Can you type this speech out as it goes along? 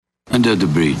Under the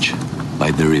bridge,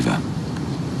 by the river.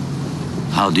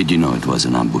 How did you know it was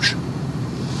an ambush?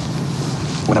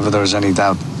 Whenever there is any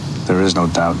doubt, there is no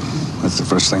doubt. That's the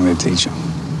first thing they teach you.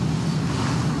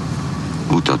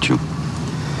 Who taught you?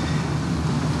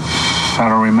 I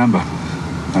don't remember.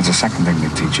 That's the second thing they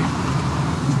teach you.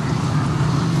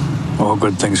 All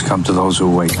good things come to those who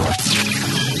wait. You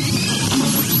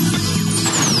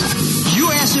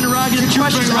ask interrogative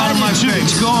questions out of my face.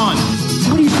 It's gone.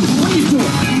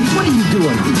 What are you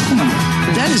doing? Come on.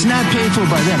 That is not paid for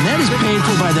by them. That is paid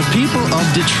for by the people of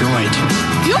Detroit.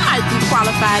 You might be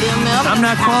qualified, ML. I'm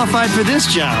not qualified for this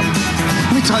job.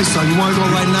 Let me tell you something. You want to go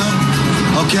right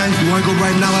now? Okay? You want to go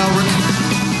right now, Elric?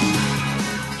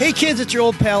 Hey kids, it's your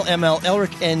old pal ML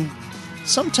Elric, and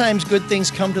sometimes good things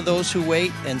come to those who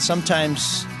wait, and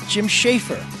sometimes Jim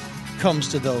Schaefer comes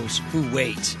to those who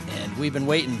wait. And we've been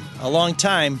waiting a long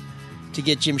time to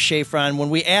get Jim Schaefer on. When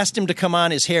we asked him to come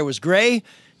on, his hair was gray.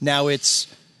 Now it's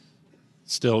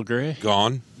still gray,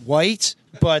 gone, white.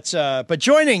 But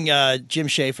joining Jim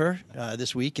Schaefer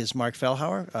this week is Mark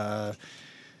Fellhauer,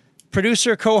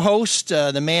 producer, co-host,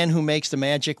 the man who makes the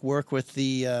magic work with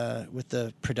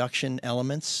the production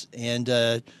elements,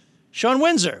 and Sean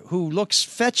Windsor, who looks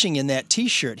fetching in that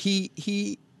T-shirt.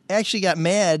 He actually got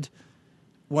mad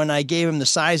when I gave him the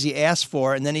size he asked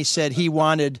for, and then he said he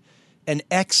wanted an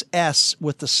XS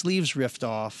with the sleeves ripped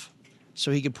off so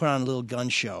he could put on a little gun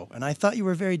show. And I thought you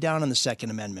were very down on the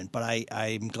Second Amendment, but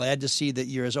I'm glad to see that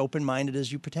you're as open-minded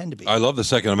as you pretend to be. I love the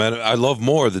Second Amendment. I love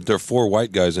more that there are 4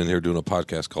 white guys in here doing a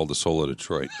podcast called The Soul of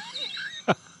Detroit.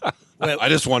 Well, I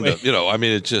just wanted to,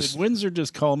 it's just... Did Windsor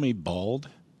just call me bald?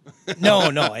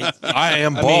 No. I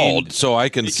am bald, so I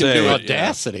can say...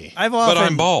 audacity. Yeah. But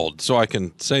I'm bald, so I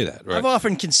can say that, right? I've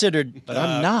often considered... But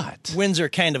I'm not. Windsor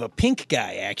kind of a pink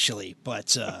guy, actually.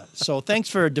 But so thanks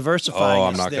for diversifying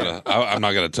I'm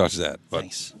not gonna touch that. But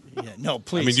thanks. Yeah, no,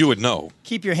 please. I mean, you would know.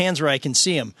 Keep your hands where I can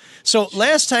see them. So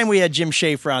last time we had Jim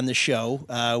Schaefer on the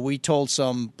show, we told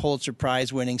some Pulitzer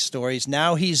Prize winning stories.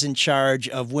 Now he's in charge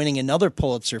of winning another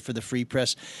Pulitzer for the Free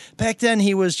Press. Back then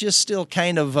he was just still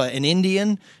kind of an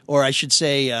Indian, or I should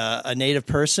say a native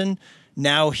person.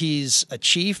 Now he's a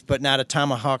chief, but not a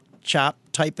tomahawk chop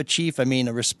type of chief. I mean,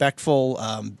 a respectful,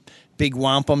 big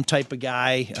wampum type of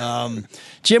guy.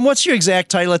 Jim, what's your exact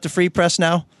title at the Free Press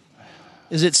now?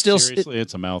 Is it still... Seriously,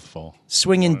 it's a mouthful.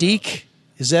 Swinging Deke?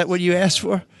 Is that what you asked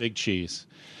for? Big cheese.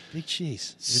 Big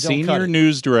cheese. Senior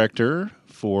news director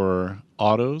for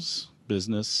autos,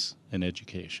 business, and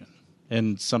education.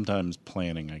 And sometimes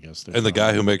planning, I guess. And the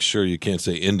guy who makes sure you can't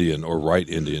say Indian or write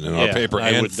Indian in our paper,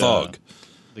 and thug.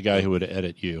 The guy who would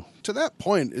edit you. To that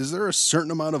point, is there a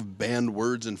certain amount of banned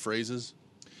words and phrases?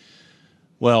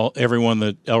 Well, everyone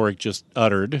that Elric just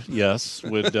uttered, yes,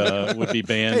 would be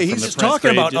banned hey, from the just talking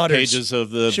about pages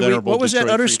of the venerable what was Detroit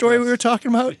that utter Free story Press. we were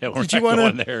talking about? Yeah, we're Did not you want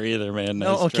going there either, man.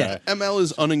 Nice okay. try. ML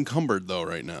is unencumbered, though,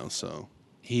 right now, so...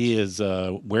 He is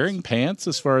wearing pants,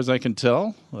 as far as I can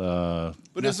tell.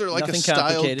 But is there like a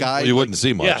style guide? You wouldn't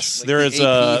see much. Yes, like there is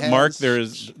the AP Mark.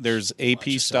 has? There's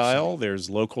AP style. There's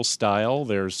local style.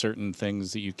 There's certain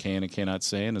things that you can and cannot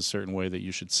say, and a certain way that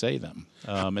you should say them.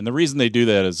 And the reason they do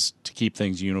that is to keep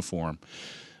things uniform.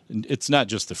 It's not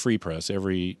just the Free Press.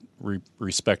 Every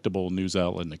respectable news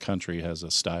outlet in the country has a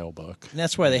style book. And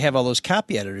that's why they have all those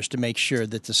copy editors to make sure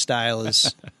that the style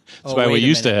is... That's why we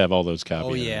used to have all those copy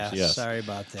editors. Yeah. Yes. Sorry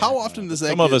about that. How often does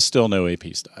that Some of us still know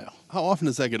AP style. How often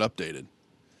does that get updated?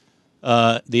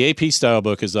 The AP style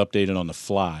book is updated on the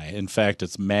fly. In fact,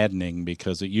 it's maddening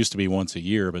because it used to be once a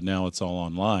year, but now it's all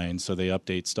online, so they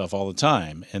update stuff all the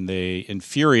time. And they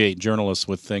infuriate journalists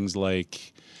with things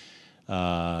like...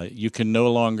 you can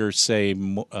no longer say,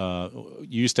 you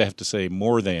used to have to say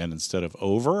more than instead of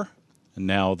over, and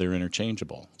now they're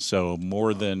interchangeable. So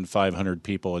more than 500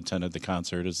 people attended the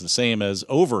concert is the same as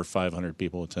over 500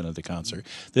 people attended the concert.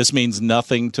 This means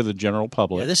nothing to the general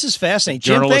public. Yeah, this is fascinating.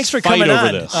 Jim, thanks for coming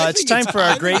on. It's time for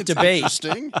our great debate.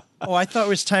 Oh, I thought it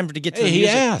was time to get to the music. He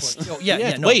asked. Oh,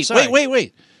 yeah, no,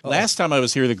 wait. Last time I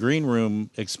was here, the green room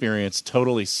experience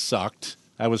totally sucked.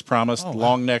 I was promised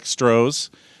long neck Strohs.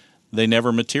 They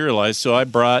never materialized, so I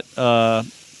brought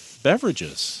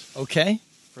beverages. Okay.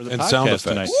 For the and podcast sound effects.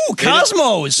 tonight. Ooh,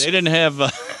 Cosmos! They didn't have.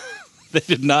 They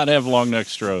did not have long neck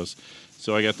Strohs,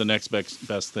 so I got the next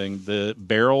best thing: the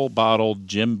barrel bottled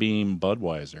Jim Beam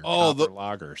Budweiser. Oh, the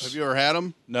lagers. Have you ever had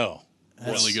them? No.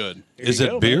 Really good. Is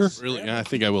it beer? Really? I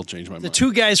think I will change my mind. The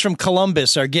two guys from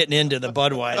Columbus are getting into the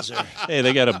Budweiser. Hey,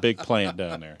 they got a big plant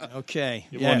down there. Okay.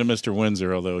 Give one to Mr.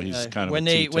 Windsor, although he's kind of when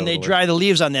they dry the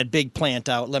leaves on that big plant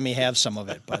out, let me have some of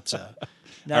it. But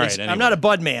Right, I'm not a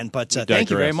Bud man, but thank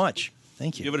you very much.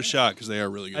 Thank you. Give it a shot because they are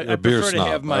really good. You're a beer prefer to snob.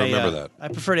 have my, I remember that. I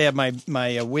prefer to have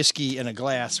my whiskey in a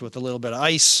glass with a little bit of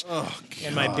ice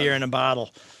and my beer in a bottle.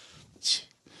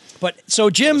 But so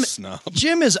Jim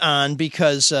is on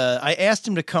because I asked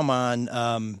him to come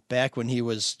on back when he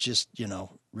was just,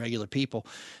 regular people.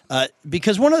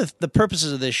 Because one of the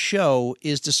purposes of this show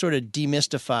is to sort of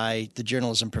demystify the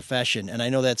journalism profession. And I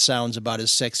know that sounds about as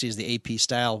sexy as the AP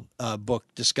style book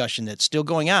discussion that's still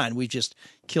going on. We just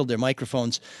killed their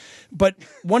microphones. But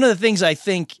one of the things I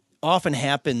think often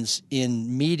happens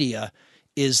in media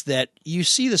is that you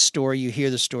see the story, you hear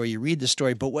the story, you read the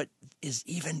story, but what is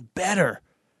even better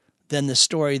than the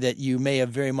story that you may have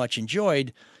very much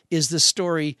enjoyed is the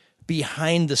story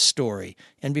behind the story.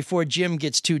 And before Jim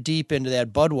gets too deep into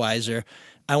that Budweiser,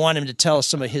 I want him to tell us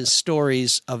some of his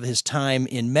stories of his time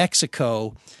in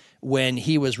Mexico when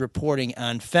he was reporting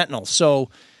on fentanyl. So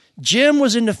Jim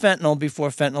was into fentanyl before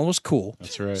fentanyl was cool.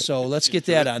 That's right. So let's get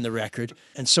that on the record.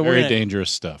 And so Very we're gonna,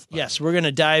 dangerous stuff. Yes, we're going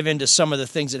to dive into some of the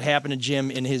things that happened to Jim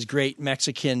in his great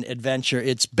Mexican adventure.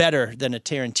 It's better than a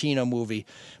Tarantino movie.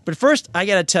 But first, I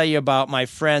got to tell you about my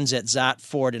friends at Zott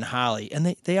Ford in Holly.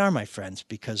 And they are my friends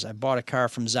because I bought a car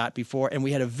from Zott before, and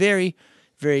we had a very,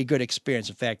 very good experience.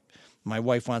 In fact, my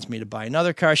wife wants me to buy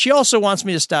another car. She also wants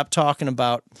me to stop talking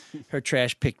about her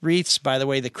trash-picked wreaths. By the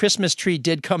way, the Christmas tree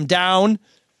did come down.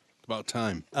 About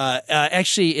time.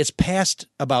 Actually, it's past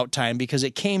about time because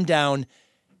it came down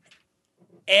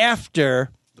after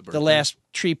the last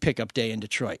tree pickup day in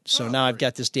Detroit. So now I've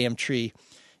got this damn tree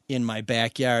in my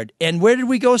backyard. And where did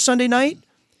we go Sunday night?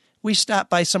 We stopped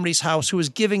by somebody's house who was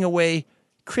giving away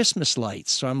Christmas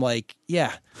lights. So I'm like,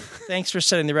 yeah, thanks for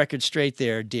setting the record straight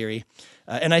there, dearie.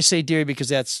 And I say dearie because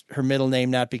that's her middle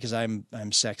name, not because I'm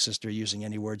sexist or using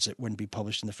any words that wouldn't be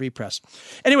published in the free press.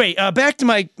 Anyway, back to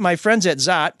my friends at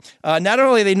Zott. Not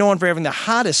only are they known for having the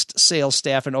hottest sales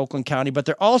staff in Oakland County, but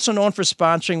they're also known for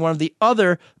sponsoring one of the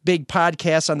other big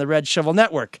podcasts on the Red Shovel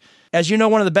Network. As you know,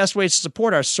 one of the best ways to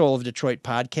support our Soul of Detroit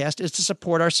podcast is to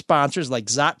support our sponsors like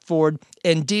Zott Ford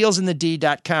and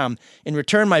DealsInTheD.com. In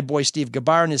return, my boy Steve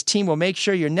Gabar and his team will make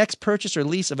sure your next purchase or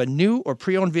lease of a new or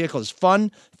pre-owned vehicle is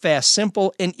fun, fast,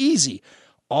 simple, and easy,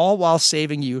 all while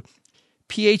saving you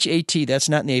PHAT, that's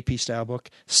not an AP style book,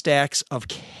 stacks of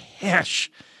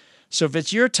cash. So if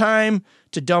it's your time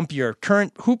to dump your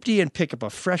current hoopty and pick up a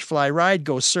fresh fly ride,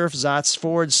 go surf Zott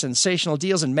Ford's sensational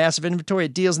deals and massive inventory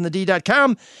at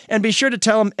DealsInTheD.com, and be sure to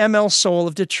tell them ML Soul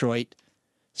of Detroit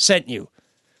sent you.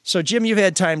 So, Jim, you've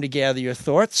had time to gather your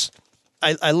thoughts.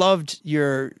 I loved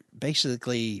your,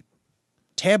 basically,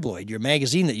 tabloid, your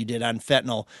magazine that you did on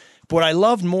fentanyl. But what I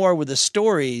loved more were the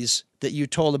stories that you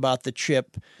told about the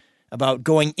trip, about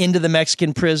going into the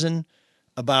Mexican prison,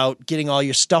 about getting all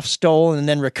your stuff stolen and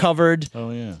then recovered.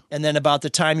 Oh, yeah. And then about the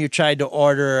time you tried to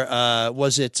order,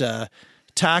 was it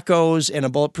tacos and a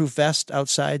bulletproof vest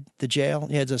outside the jail?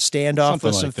 You had a standoff Something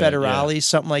with some like that, federales, yeah.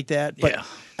 something like that. But Yeah.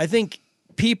 I think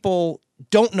people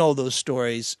don't know those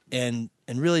stories and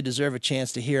really deserve a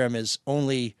chance to hear them as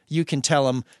only you can tell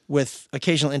them with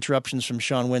occasional interruptions from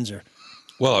Sean Windsor.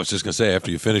 Well, I was just going to say, after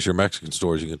you finish your Mexican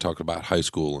stories, you can talk about high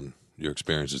school and your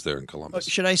experiences there in Columbus.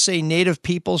 Should I say native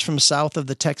peoples from south of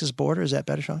the Texas border? Is that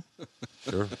better, Sean?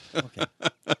 Sure. Okay.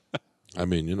 I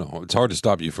mean, it's hard to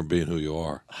stop you from being who you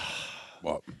are.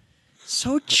 Well,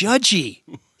 So judgy.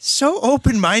 So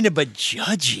open-minded, but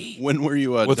judgy. When were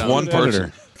you with down one there?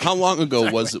 person. How long ago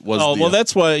was it? Oh, well,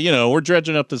 that's why, we're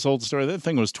dredging up this old story. That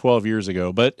thing was 12 years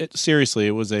ago. But seriously,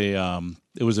 it was a very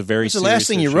It's the serious last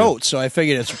thing you issue. wrote, so I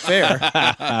figured it's fair.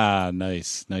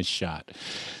 Nice shot.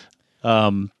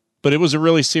 But it was a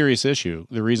really serious issue.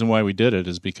 The reason why we did it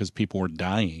is because people were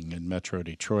dying in Metro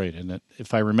Detroit. And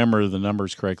if I remember the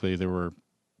numbers correctly, there were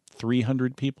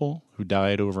 300 people who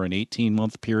died over an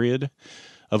 18-month period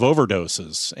of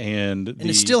overdoses. And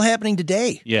it's still happening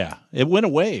today. Yeah. It went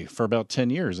away for about 10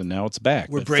 years, and now it's back.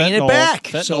 We're But bringing it back.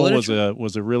 Fentanyl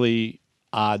was a really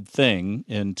odd thing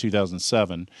in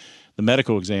 2007. The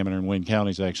medical examiner in Wayne County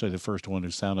is actually the first one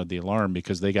who sounded the alarm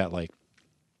because they got like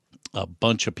a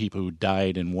bunch of people who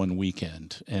died in one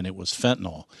weekend, and it was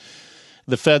fentanyl.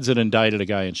 The feds had indicted a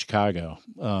guy in Chicago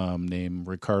named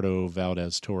Ricardo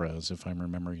Valdez Torres, if I'm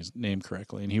remembering his name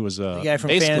correctly, and he was The guy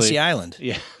from Fantasy Island.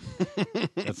 Yeah,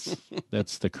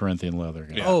 that's the Corinthian leather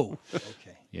guy. Yeah. Oh,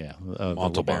 okay. Yeah,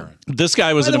 Montalban. This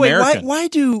guy was By an the way, American. why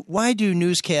do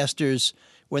newscasters,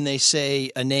 when they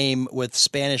say a name with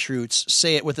Spanish roots,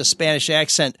 say it with a Spanish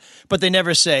accent, but they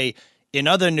never say, in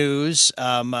other news,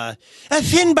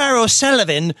 Finbar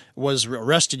O'Sullivan was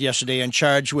arrested yesterday and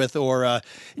charged with, or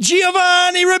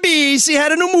Giovanni Ribisi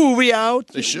had a new movie out.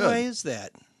 They should. Why is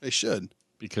that? They should.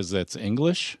 Because that's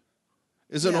English?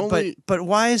 Is it only? But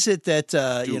why is it that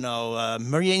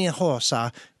Maria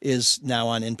Rosa is now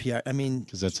on NPR? I mean,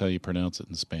 because that's how you pronounce it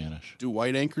in Spanish. Do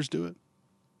white anchors do it?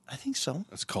 I think so.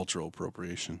 That's cultural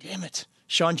appropriation. Damn it,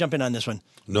 Sean, jump in on this one.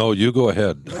 No, you go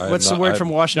ahead. What's the word from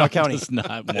Washtenaw County? Does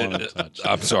not want to touch.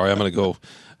 I'm sorry. I'm going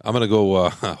to go.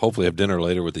 Hopefully, have dinner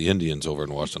later with the Indians over in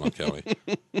Washtenaw County.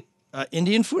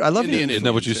 Indian food. I love Indian. Isn't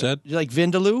that what you said? You like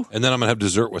vindaloo? And then I'm going to have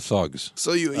dessert with thugs.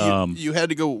 So you had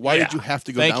to go. Why did you have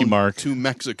to go Thank down you, Mark. to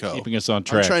Mexico? Keeping us on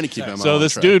track. I'm trying to keep him So on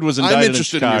this track. dude was indicted I'm in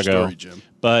interested Chicago, in your story, Jim.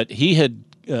 but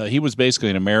he was basically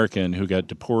an American who got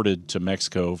deported to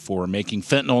Mexico for making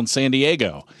fentanyl in San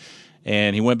Diego.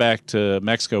 And he went back to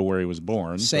Mexico where he was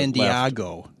born. San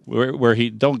Diego. Where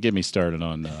he, don't get me started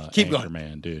on Keep going.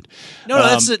 Anchorman, dude.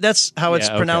 No, that's how it's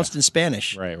pronounced in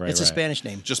Spanish. Right. It's a Spanish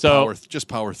name. Just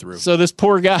power through. So this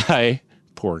poor guy,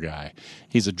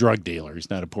 he's a drug dealer. He's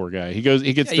not a poor guy. He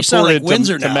gets you sound like deported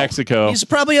Windsor to now. Mexico. He's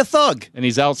probably a thug. And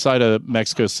he's outside of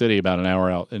Mexico City, about an hour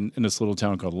out in this little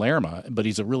town called Lerma. But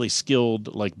he's a really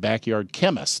skilled, like, backyard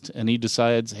chemist. And he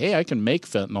decides, hey, I can make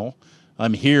fentanyl.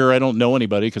 I'm here. I don't know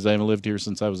anybody because I haven't lived here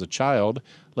since I was a child.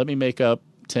 Let me make up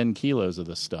 10 kilos of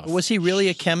this stuff. Was he really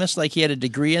a chemist? Like he had a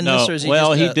degree in this? Or is he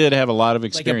he did have a lot of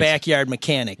experience. Like a backyard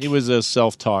mechanic. He was a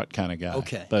self-taught kind of guy.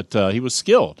 Okay. But he was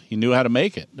skilled. He knew how to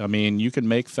make it. I mean, you can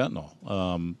make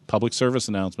fentanyl. Public service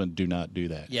announcement, do not do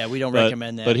that. Yeah, we don't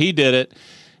recommend that. But he did it,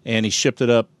 and he shipped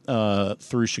it up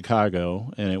through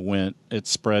Chicago, and it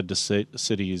spread to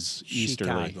cities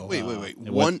easterly. Wait.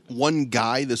 One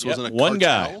guy? This wasn't a cartel? One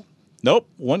guy. Nope,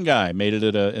 one guy made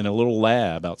it in a little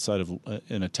lab outside of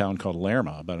in a town called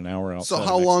Lerma, about an hour outside. So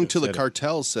how long till the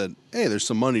cartel said, "Hey, there's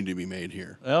some money to be made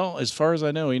here"? Well, as far as I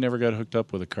know, he never got hooked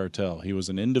up with a cartel. He was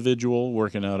an individual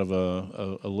working out of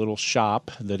a little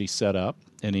shop that he set up,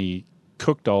 and he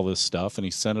cooked all this stuff, and he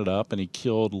sent it up, and he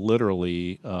killed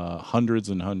literally hundreds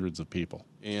and hundreds of people.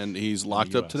 And he's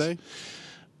locked up today?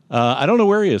 I don't know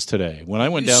where he is today. When I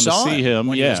went down to see him,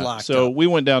 when he was locked up. We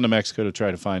went down to Mexico to try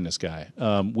to find this guy.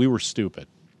 We were stupid.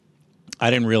 I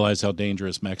didn't realize how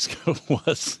dangerous Mexico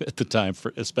was at the time,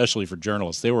 especially for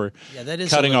journalists. They were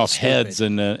cutting off heads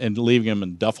and leaving them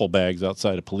in duffel bags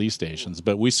outside of police stations.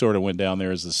 But we sort of went down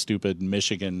there as a stupid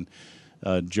Michigan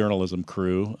journalism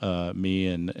crew, me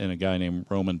and a guy named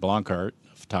Roman Blancart,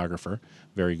 a photographer,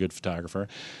 very good photographer.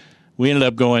 We ended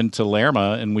up going to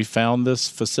Lerma, and we found this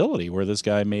facility where this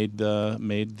guy made the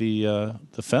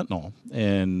fentanyl.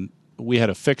 And we had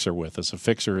a fixer with us. A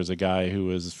fixer is a guy who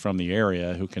is from the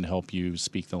area who can help you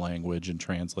speak the language and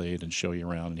translate and show you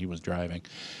around. And he was driving.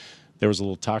 There was a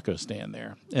little taco stand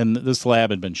there. And this lab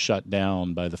had been shut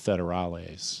down by the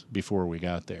federales before we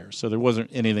got there. So there wasn't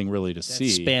anything really to see.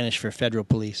 Spanish for federal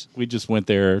police. We just went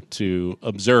there to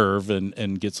observe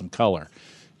and get some color,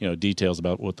 details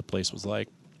about what the place was like.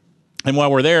 And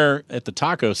while we're there at the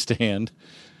taco stand,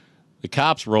 the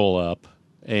cops roll up,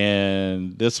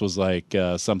 and this was like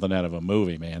something out of a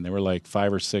movie, man. There were like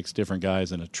 5 or 6 different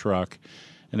guys in a truck,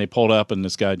 and they pulled up, and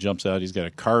this guy jumps out. He's got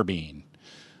a carbine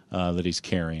that he's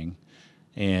carrying,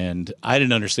 and I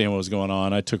didn't understand what was going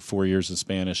on. I took 4 years of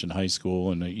Spanish in high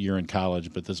school and a year in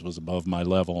college, but this was above my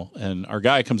level. And our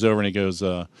guy comes over, and he goes,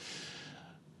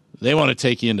 they want to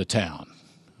take you into town.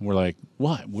 We're like,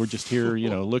 what? We're just here,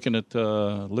 looking at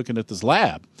this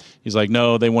lab. He's like,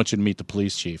 no, they want you to meet the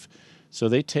police chief. So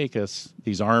they take us,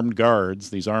 these armed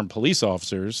guards, these armed police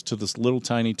officers, to this little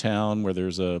tiny town where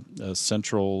there's a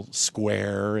central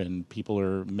square and people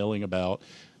are milling about.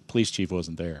 Police chief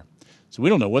wasn't there. So we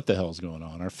don't know what the hell's going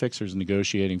on. Our fixer's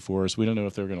negotiating for us. We don't know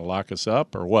if they're going to lock us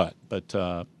up or what. But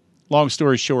long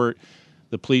story short,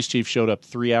 the police chief showed up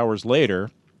 3 hours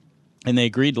later, and they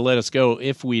agreed to let us go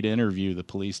if we'd interview the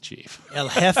police chief. El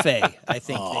Jefe, I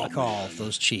think they call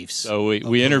those chiefs. So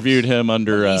we interviewed him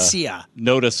under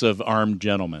notice of armed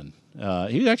gentlemen.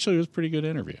 He actually was a pretty good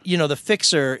interview. The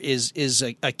fixer is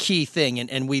a key thing,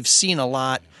 and we've seen a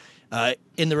lot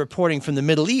in the reporting from the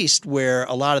Middle East where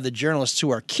a lot of the journalists who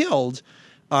are killed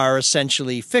are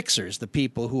essentially fixers, the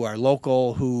people who are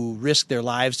local, who risk their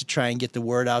lives to try and get the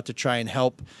word out, to try and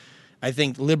help, I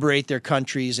think, liberate their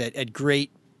countries at great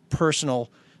personal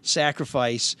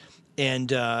sacrifice, and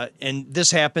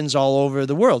this happens all over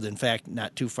the world. In fact,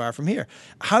 not too far from here.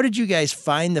 How did you guys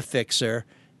find the fixer,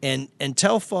 and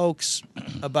tell folks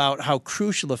about how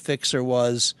crucial a fixer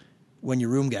was when your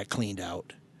room got cleaned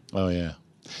out? Oh yeah.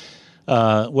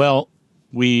 Well,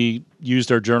 we used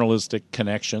our journalistic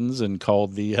connections and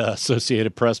called the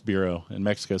Associated Press Bureau in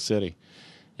Mexico City,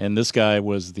 and this guy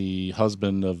was the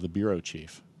husband of the bureau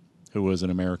chief, who was an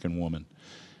American woman.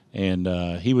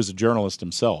 And he was a journalist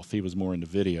himself. He was more into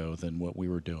video than what we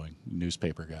were doing,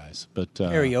 newspaper guys. But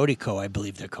Periodico, I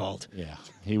believe they're called. Yeah,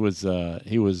 he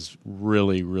was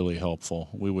really, really helpful.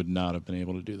 We would not have been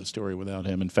able to do the story without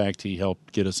him. In fact, he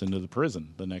helped get us into the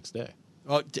prison the next day.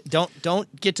 Well, don't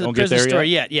get to the Don't get prison there story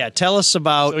yet? yet. Yeah, tell us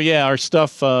about. So yeah, our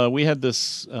stuff. We had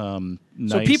this. Nice...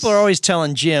 So people are always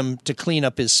telling Jim to clean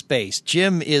up his space.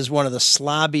 Jim is one of the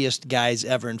slobbiest guys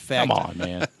ever. In fact, Come on,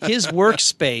 man. His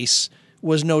workspace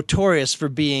was notorious for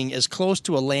being as close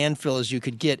to a landfill as you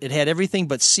could get. It had everything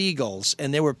but seagulls,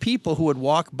 and there were people who would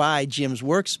walk by Jim's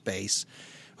workspace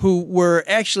who were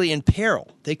actually in peril.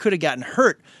 They could have gotten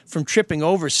hurt from tripping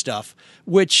over stuff,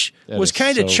 which was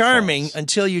kind of charming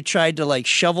until you tried to like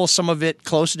shovel some of it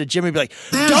closer to Jim and be like,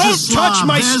 "Don't touch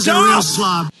my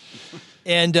stuff!"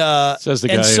 And says the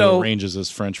guy who arranges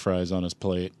his French fries on his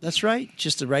plate. That's right,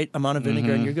 just the right amount of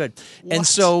vinegar, and you're good. And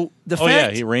so the fact, yeah,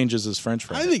 he arranges his French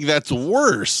fries. I think that's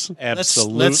worse.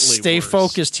 Absolutely, let's stay worse.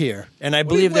 focused here. And I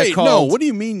believe they're Wait, called. no, what do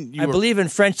you mean? I believe in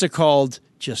French they're called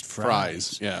just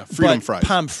fries. Yeah, freedom but fries.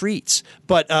 Pommes frites.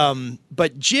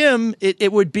 But Jim,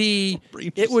 it would be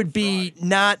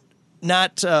not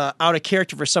out of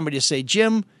character for somebody to say,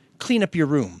 Jim, clean up your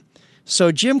room.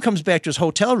 So Jim comes back to his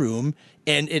hotel room,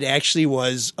 and it actually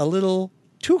was a little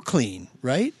too clean,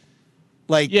 right?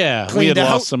 Like, we had cleaned out.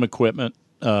 lost some equipment.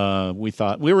 We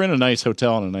thought we were in a nice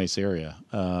hotel in a nice area.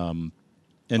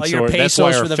 And all so your that's why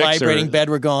pesos our for the fixer, vibrating bed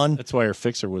were gone. That's why our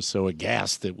fixer was so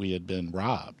aghast that we had been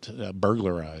robbed,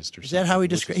 burglarized, or something. Is that how he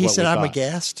described? He said, "I'm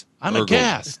aghast." I'm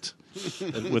aghast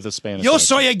with a Spanish. Yo accent.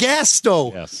 soy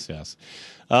agasto. Yes.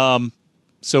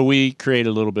 So we created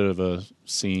a little bit of a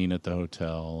scene at the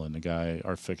hotel, and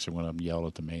our fixer went up and yelled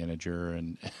at the manager,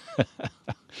 and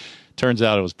turns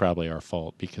out it was probably our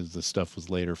fault because the stuff was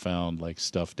later found like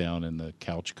stuffed down in the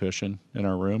couch cushion in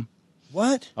our room.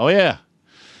 What? Oh yeah.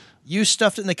 You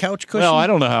stuffed it in the couch cushion? Well, I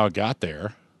don't know how it got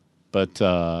there, but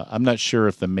I'm not sure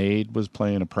if the maid was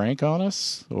playing a prank on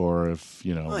us or if,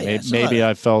 maybe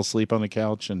I fell asleep on the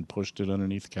couch and pushed it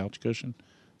underneath the couch cushion.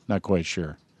 Not quite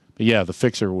sure. But yeah, the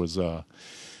fixer was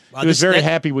he was very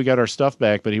happy we got our stuff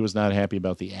back, but he was not happy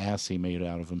about the ass he made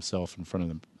out of himself in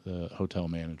front of the hotel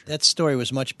manager. That story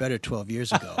was much better 12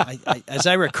 years ago. As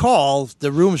I recall,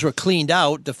 the rooms were cleaned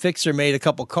out. The fixer made a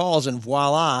couple calls, and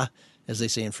voila, as they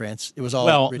say in France, it was all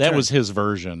returned. That was his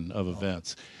version of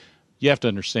events. You have to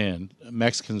understand,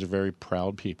 Mexicans are very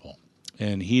proud people,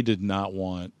 and he did not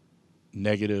want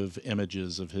negative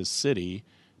images of his city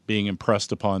being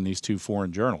impressed upon these two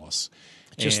foreign journalists.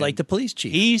 Just like the police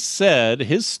chief. He said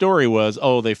his story was,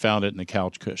 they found it in the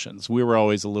couch cushions. We were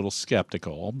always a little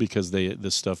skeptical because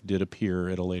this stuff did appear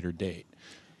at a later date.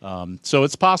 So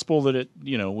it's possible that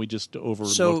we just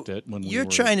overlooked it when we were you're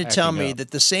trying to tell me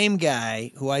that the same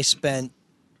guy who I spent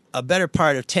a better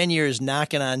part of 10 years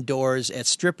knocking on doors at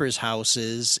strippers'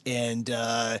 houses and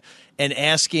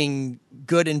asking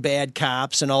good and bad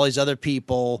cops and all these other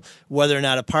people whether or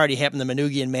not a party happened in the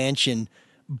Manoogian Mansion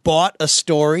bought a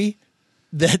story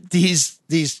that these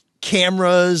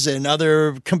cameras and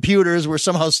other computers were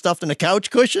somehow stuffed in a couch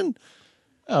cushion?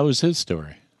 It was his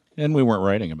story, and we weren't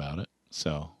writing about it,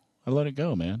 so I let it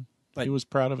go, man. But he was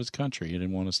proud of his country. He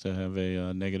didn't want us to have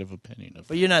a negative opinion of it.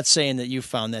 But you're not saying that you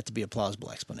found that to be a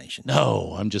plausible explanation.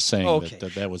 No, I'm just saying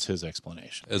that was his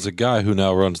explanation. As a guy who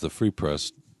now runs the Free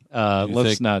Press,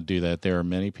 let's not do that. There are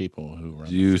many people who run.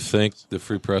 Do you think the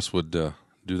Free Press would do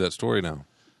that story now?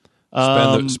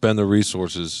 Spend the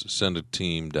resources, send a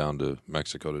team down to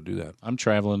Mexico to do that. I'm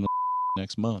traveling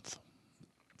next month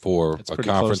for a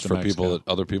conference for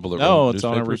other people that No, run it's newspapers?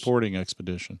 on a reporting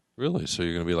expedition. Really? So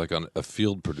you're going to be like a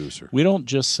field producer? We don't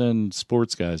just send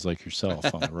sports guys like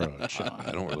yourself on the road, Sean.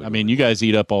 I don't really. I mean, you guys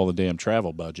eat up all the damn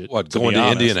travel budget. What, going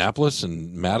to Indianapolis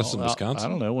and Madison, Wisconsin? I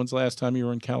don't know. When's the last time you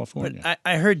were in California? But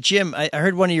I heard, Jim, I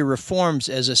heard one of your reforms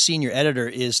as a senior editor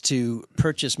is to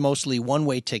purchase mostly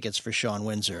one-way tickets for Sean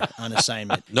Windsor on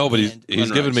assignment. No, but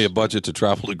he's given me a budget to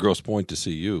travel to Grosse Pointe to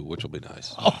see you, which will be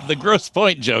nice. Oh, the Grosse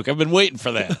Pointe joke. I've been waiting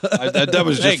for that. That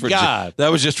was just Thank for God.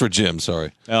 That was just for Jim,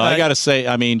 sorry. I got to say,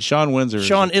 I mean, Sean Windsor.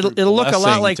 Sean, it'll look a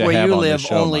lot like where you live,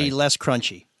 only less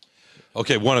crunchy.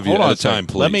 Okay, one of you at a time,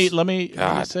 please. Let me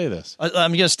say this.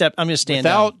 I'm going to stand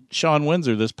Without down. Sean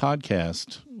Windsor, this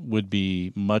podcast would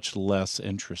be much less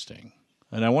interesting,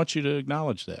 and I want you to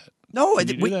acknowledge that. No,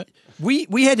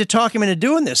 we had to talk him into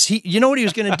doing this. You know what he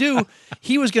was going to do?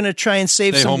 He was going to try and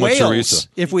save some whales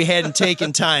if we hadn't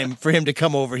taken time for him to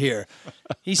come over here.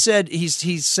 He said he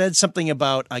said something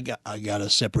about I got to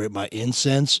separate my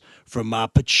incense from my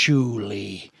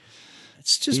patchouli.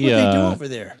 It's just what they do over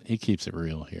there. He keeps it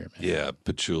real here, man. Yeah,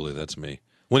 patchouli, that's me.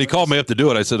 When he called me up to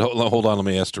do it, I said, hold on, let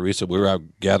me ask Teresa. We were out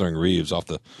gathering Reeves off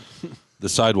the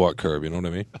sidewalk curb. You know what I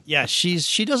mean? Yeah,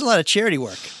 she does a lot of charity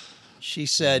work. She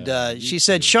said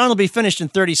Sean will be finished in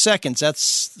 30 seconds.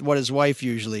 That's what his wife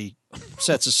usually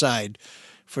sets aside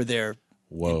for their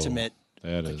intimate.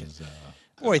 That is.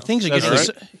 Boy, things are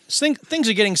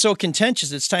getting so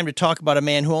contentious. It's time to talk about a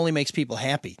man who only makes people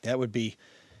happy. That would be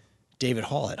David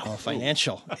Hall at Hall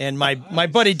Financial, and my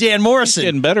buddy Dan Morrison. He's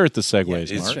getting better at the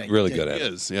segues. He's Mark. really good at it.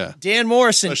 Is, yeah. Dan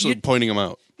Morrison, Especially pointing them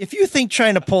out. if you think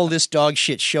trying to pull this dog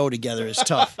shit show together is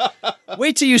tough,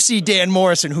 wait till you see Dan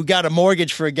Morrison, who got a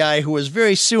mortgage for a guy who was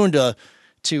very soon to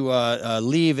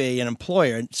leave an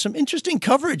employer. And some interesting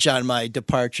coverage on my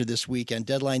departure this week on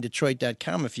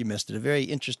DeadlineDetroit.com if you missed it. A very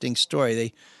interesting story.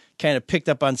 They kind of picked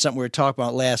up on something we were talking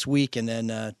about last week and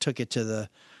then took it to the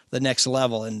next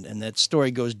level, and that story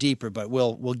goes deeper, but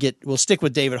we'll stick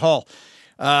with David Hall.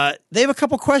 They have a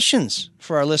couple questions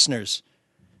for our listeners.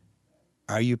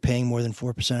 Are you paying more than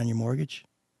 4% on your mortgage?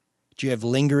 Do you have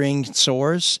lingering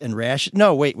sores and rashes?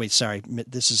 No, wait, sorry.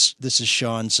 This is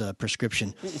Sean's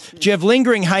prescription. Do you have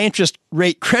lingering high interest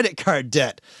rate credit card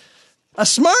debt? A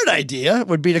smart idea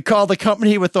would be to call the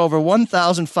company with over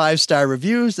 1,000 5-star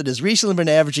reviews that has recently been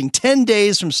averaging 10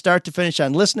 days from start to finish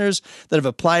on listeners that have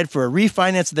applied for a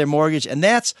refinance of their mortgage, and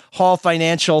that's Hall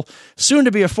Financial, soon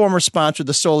to be a former sponsor of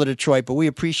the Soul of Detroit, but we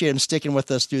appreciate him sticking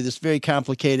with us through this very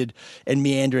complicated and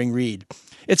meandering read.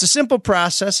 It's a simple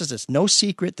process, as it's no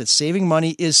secret that saving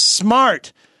money is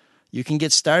smart. You can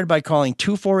get started by calling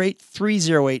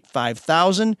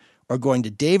 248-308-5000 or going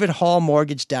to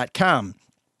davidhallmortgage.com.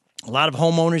 A lot of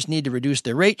homeowners need to reduce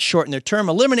their rate, shorten their term,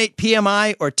 eliminate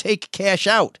PMI, or take cash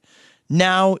out.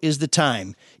 Now is the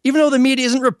time. Even though the media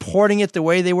isn't reporting it the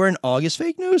way they were in August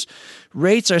fake news,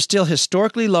 rates are still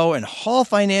historically low, and Hall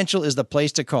Financial is the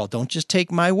place to call. Don't just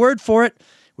take my word for it.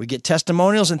 We get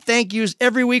testimonials and thank yous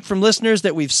every week from listeners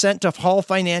that we've sent to Hall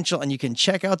Financial, and you can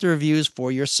check out the reviews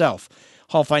for yourself.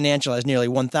 Hall Financial has nearly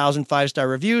 1,000 5-star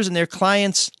reviews, and their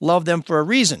clients love them for a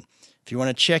reason. If you want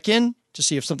to check in to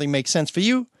see if something makes sense for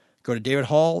you, go to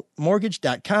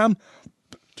davidhallmortgage.com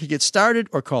to get started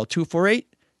or call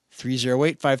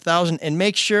 248-308-5000 and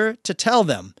make sure to tell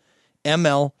them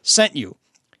ML sent you.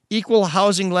 Equal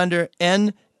housing lender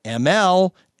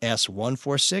NML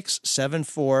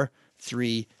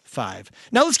S1467435.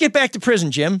 Now let's get back to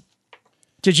prison, Jim.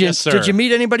 Did you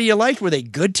meet anybody you liked? Were they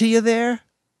good to you there?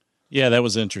 Yeah, that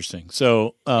was interesting.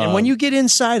 So, and when you get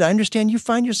inside, I understand you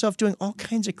find yourself doing all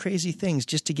kinds of crazy things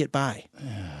just to get by.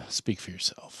 Speak for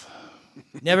yourself.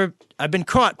 I've been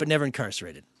caught, but never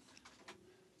incarcerated.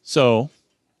 So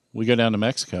we go down to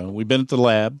Mexico. We've been at the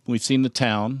lab. We've seen the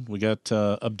town. We got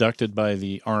abducted by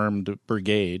the armed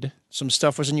brigade. Some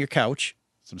stuff was in your couch.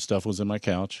 Some stuff was in my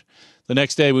couch. The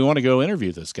next day, we want to go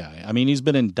interview this guy. I mean, he's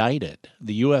been indicted.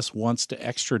 The U.S. wants to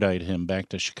extradite him back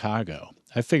to Chicago.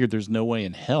 I figured there's no way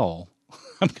in hell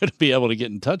I'm going to be able to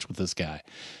get in touch with this guy.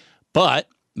 But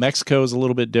Mexico is a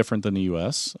little bit different than the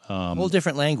U.S. A whole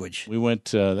different language. We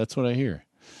went, that's what I hear.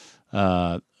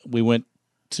 We went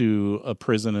to a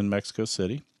prison in Mexico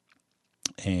City,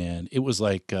 and it was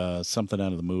like something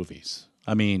out of the movies.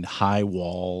 I mean, high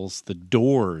walls, the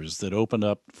doors that opened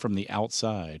up from the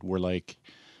outside were like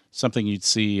something you'd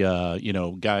see,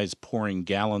 guys pouring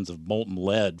gallons of molten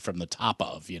lead from the top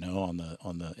of, on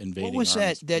the invading. What was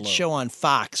that below. show on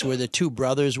Fox where the two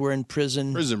brothers were in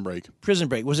prison? Prison Break. Prison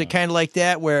Break. Was it kind of like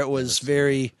that where it was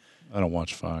very... I don't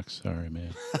watch Fox. Sorry,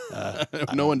 man.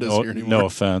 No one does here anymore. No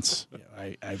offense.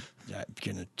 We're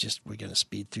gonna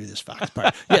speed through this Fox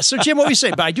part. Yeah. So Jim, what we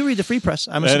say? But I do read the Free Press.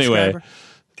 I'm a subscriber.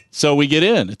 So we get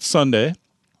in. It's Sunday,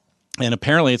 and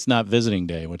apparently it's not visiting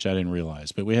day, which I didn't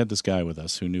realize. But we had this guy with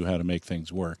us who knew how to make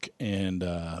things work, and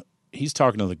he's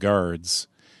talking to the guards.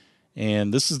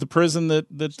 And this is the prison that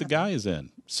the guy is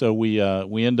in. So we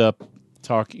end up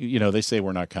talking. They say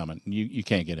we're not coming. You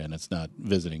can't get in. It's not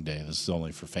visiting day. This is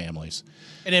only for families.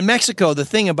 And in Mexico, the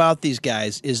thing about these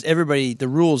guys is the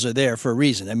rules are there for a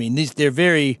reason. I mean, they're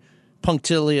very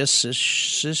punctilious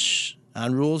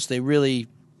on rules. They really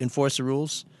enforce the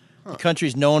rules. The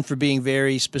country's known for being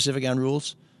very specific on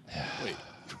rules. Wait,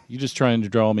 you just trying to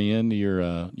draw me into your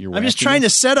I'm just trying to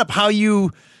set up how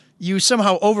you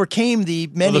somehow overcame the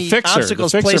many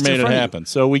obstacles placed in front of you. The fixer made it happen.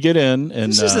 So we get in,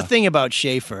 and this is the thing about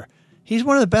Schaefer. He's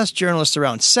one of the best journalists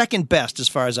around, second best as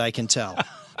far as I can tell,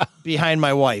 behind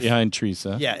my wife. Behind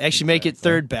Teresa. Yeah, actually make it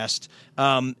third best.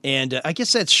 And I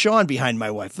guess that's Sean behind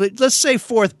my wife. Let's say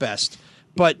fourth best.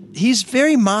 But he's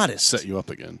very modest. Set you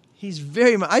up again. He's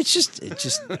very much. It's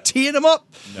just teeing him up.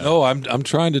 No, I'm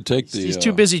trying to take the. He's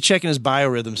too busy checking his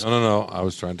biorhythms. No. I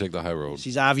was trying to take the high road.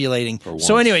 He's ovulating. once.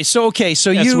 So anyway, so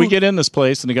we get in this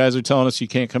place, and the guys are telling us you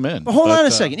can't come in. But hold on a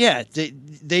second. Yeah,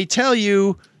 they tell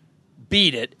you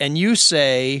beat it, and you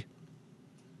say.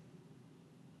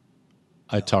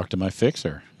 I talked to my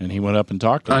fixer, and he went up and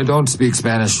talked to him. I don't speak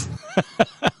Spanish.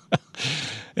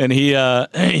 And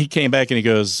he came back and he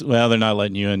goes, well, they're not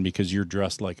letting you in because you're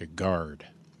dressed like a guard.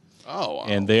 Oh, wow.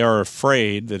 And they are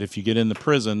afraid that if you get in the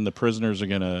prison, the prisoners are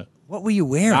going to What were you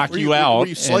wearing? knock you out. were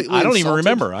you slightly And I don't even insulted?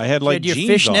 remember. I had like Had your jeans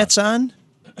fishnets on?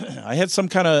 I had some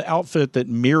kind of outfit that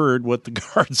mirrored what the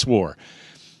guards wore.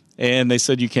 And they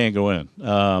said you can't go in.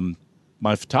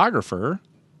 My photographer,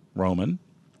 Roman,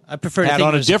 I prefer to had think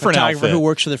on it a was different photographer outfit. who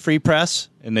works for the Free Press.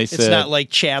 And they It's said- not like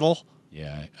chattel.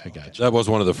 Yeah, I got you. That was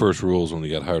one of the first rules when we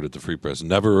got hired at the Free Press.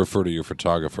 Never refer to your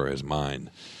photographer as mine.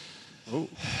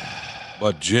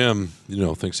 But Jim,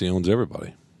 thinks he owns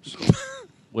everybody.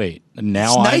 Wait,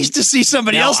 now It's nice to see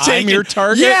somebody now else I'm take your it.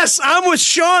 target? Yes, I'm with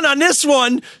Sean on this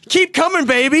one. Keep coming,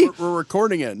 baby. We're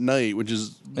recording at night, which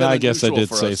is. I guess I unusual did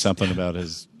for say us. something about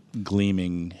his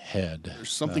gleaming head.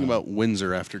 There's something about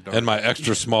Windsor after dark. And my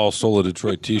extra small Soul of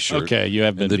Detroit T-shirt. Okay, you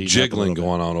have been and the beaten up a jiggling little bit.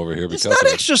 going on over here It's because not of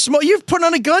it. extra small. You've put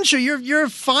on a gun show. You're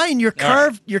fine. You're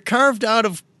carved. You're carved out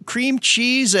of cream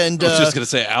cheese and. I was just going to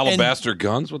say alabaster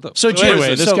guns. What the? So So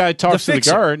anyway, this guy talks to the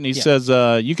fixer. guard and he Yeah.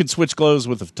 says, you can switch clothes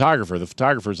with the photographer. The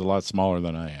photographer's a lot smaller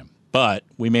than I am. But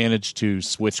we managed to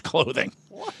switch clothing.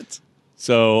 What?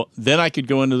 So then I could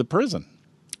go into the prison.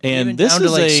 And Even this down to,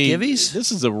 is like, a skivvies?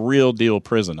 this is a real deal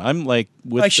prison. I'm like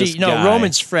with Actually, this no. guy.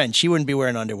 Roman's French. He wouldn't be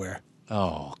wearing underwear.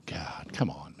 Oh God, come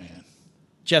on, man.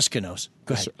 Jessica knows.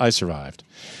 Go ahead. I survived.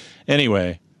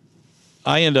 Anyway,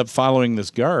 I end up following this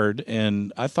guard,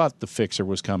 and I thought the fixer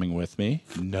was coming with me.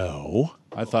 No.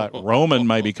 I thought Roman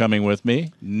might be coming with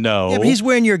me. No. Yeah, but he's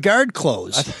wearing your guard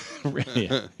clothes.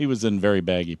 Yeah, he was in very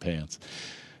baggy pants.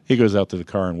 He goes out to the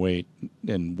car and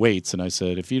waits, and I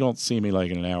said, if you don't see me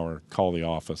like in an hour, call the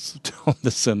office. Tell them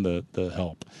to send the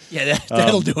help. Yeah,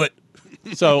 that'll do it.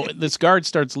 So this guard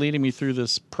starts leading me through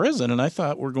this prison, and I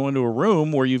thought we're going to a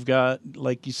room where you've got,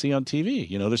 like you see on TV,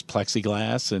 there's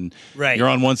plexiglass, and Right. you're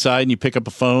on one side and you pick up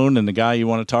a phone, and the guy you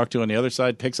want to talk to on the other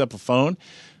side picks up a phone.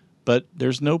 But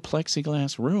there's no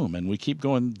plexiglass room, and we keep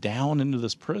going down into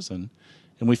this prison,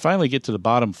 and we finally get to the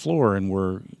bottom floor, and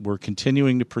we're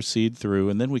continuing to proceed through,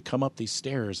 and then we come up these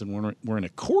stairs, and we're in a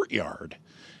courtyard,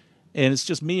 and it's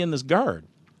just me and this guard.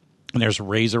 And there's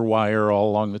razor wire all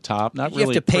along the top. Not You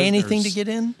really. have to pay anything to prisoners. get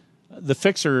in? The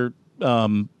fixer,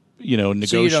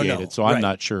 negotiated, so I'm Right.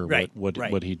 not sure Right.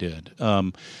 what he did.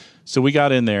 So we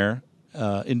got in there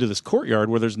into this courtyard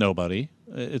where there's nobody.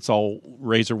 It's all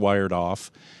razor wired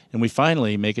off, and we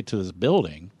finally make it to this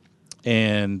building,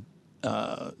 and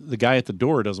the guy at the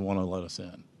door doesn't want to let us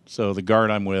in. So the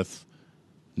guard I'm with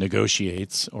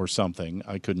negotiates or something.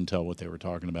 I couldn't tell what they were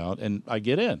talking about, and I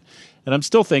get in, and I'm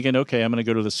still thinking, okay, I'm going to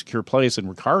go to the secure place, and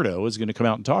Ricardo is going to come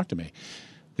out and talk to me.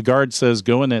 The guard says,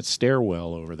 go in that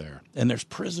stairwell over there, and there's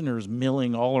prisoners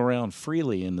milling all around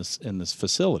freely in this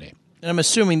facility. And I'm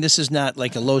assuming this is not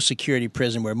like a low security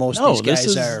prison where most of these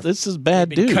guys are. This is bad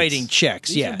they've been dudes. kiting checks.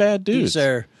 These yeah, are bad dudes. These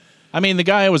are the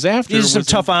guy I was after. these are some was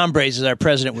tough hombres, as our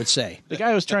president would say. The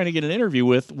guy I was trying to get an interview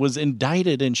with was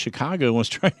indicted in Chicago and was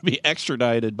trying to be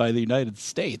extradited by the United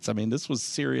States. This was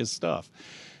serious stuff.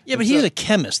 Yeah, but he's a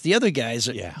chemist. The other guys,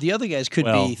 could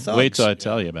be thugs. Wait till I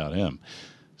tell you about him.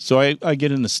 So I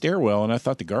get in the stairwell, and I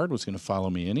thought the guard was going to follow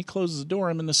me. And he closes the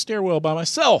door. I'm in the stairwell by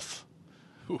myself.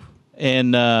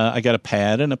 And I got a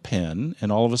pad and a pen,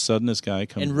 and all of a sudden this guy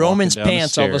comes And Roman's walking down the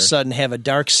pants all of a stairs. sudden have a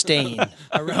dark stain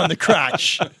around the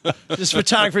crotch. This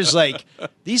photographer's like,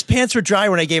 these pants were dry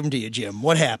when I gave them to you, Jim.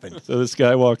 What happened? So this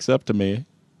guy walks up to me,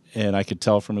 and I could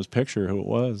tell from his picture who it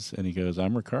was. And he goes,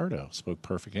 I'm Ricardo. Spoke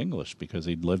perfect English because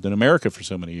he'd lived in America for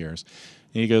so many years.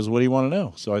 And he goes, what do you want to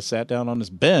know? So I sat down on this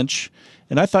bench,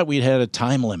 and I thought we'd had a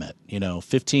time limit.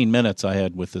 15 minutes I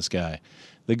had with this guy.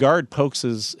 The guard pokes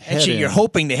his head Actually, in. you're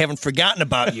hoping they haven't forgotten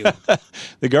about you.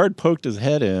 The guard poked his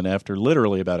head in after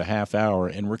literally about a half hour,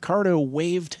 and Ricardo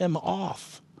waved him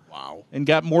off. Wow. And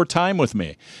got more time with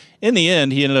me. In the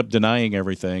end, he ended up denying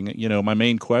everything. My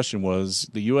main question was,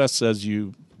 the U.S. says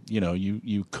you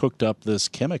cooked up this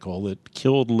chemical that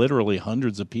killed literally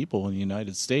hundreds of people in the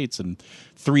United States and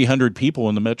 300 people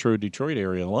in the Metro Detroit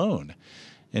area alone.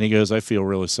 And he goes, I feel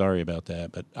really sorry about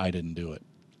that, but I didn't do it.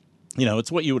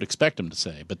 It's what you would expect him to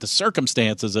say. But the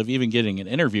circumstances of even getting an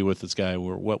interview with this guy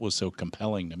were what was so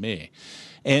compelling to me.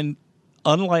 And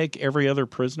unlike every other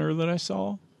prisoner that I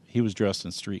saw, he was dressed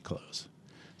in street clothes.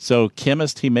 So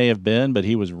chemist he may have been, but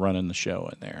he was running the show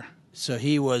in there. So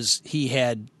he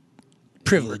had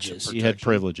privileges. He had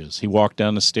privileges. He walked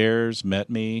down the stairs, met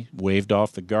me, waved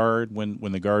off the guard when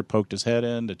the guard poked his head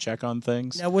in to check on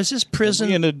things. Now, was this prison?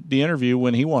 We ended the interview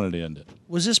when he wanted to end it.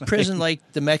 Was this prison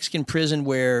like the Mexican prison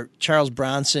where Charles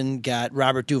Bronson got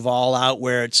Robert Duvall out,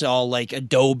 where it's all like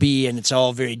adobe and it's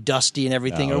all very dusty and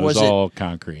everything? No, or it was it all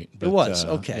concrete? It was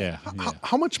okay. Yeah.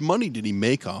 How much money did he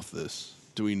make off this?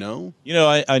 Do we know? You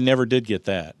know, I never did get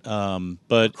that.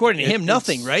 But according to him,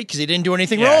 nothing, right? Because he didn't do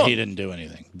anything yeah, wrong. he didn't do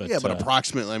anything. But, yeah, but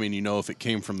approximately, I mean, you know, if it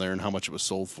came from there and how much it was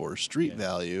sold for, street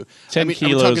value. 10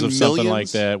 kilos of something like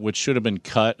that, which should have been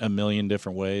cut a million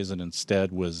different ways and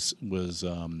instead was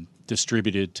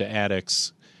distributed to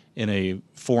addicts in a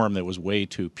form that was way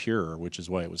too pure, which is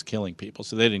why it was killing people.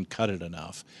 So they didn't cut it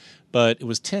enough. But it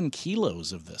was 10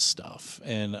 kilos of this stuff,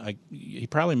 and he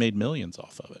probably made millions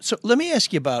off of it. So let me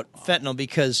ask you about fentanyl,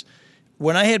 because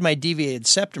when I had my deviated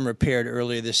septum repaired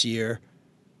earlier this year,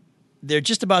 they're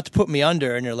just about to put me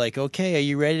under, and they're like, okay, are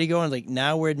you ready to go? And like,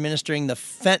 now we're administering the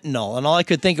fentanyl. And all I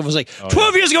could think of was like,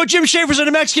 12 years ago, Jim Schaefer's in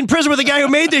a Mexican prison with the guy who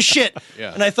made this shit.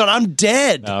 Yeah. And I thought, I'm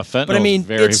dead. Fentanyl but I mean, is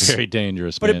very, very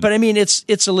dangerous, man. But I mean,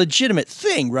 it's a legitimate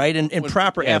thing, right? And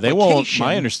proper application. They won't,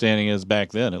 my understanding is back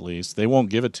then, at least, they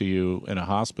won't give it to you in a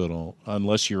hospital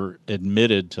unless you're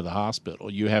admitted to the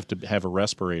hospital. You have to have a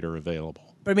respirator available.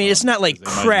 But I mean, it's not like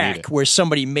crack where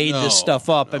somebody made this stuff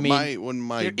up. I mean,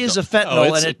 there is a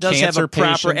fentanyl, and it does have a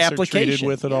proper application. Treated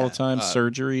with it all the time.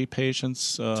 Surgery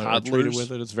patients are treated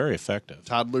with it. It's very effective.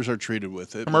 Toddlers are treated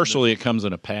with it. Commercially, it comes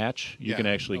in a patch. You can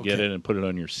actually get it and put it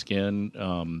on your skin,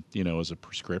 as a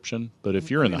prescription. But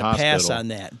if you're in the hospital, pass on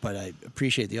that. But I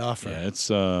appreciate the offer. Yeah, it's.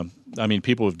 I mean,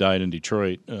 people have died in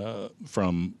Detroit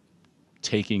from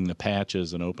taking the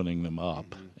patches and opening them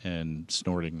up and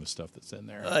snorting the stuff that's in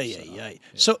there.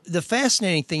 So the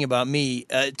fascinating thing about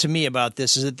to me about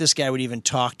this is that this guy would even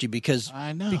talk to you because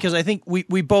I think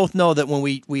we both know that when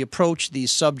we approach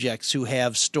these subjects who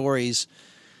have stories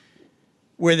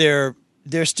where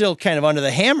they're still kind of under the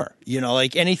hammer,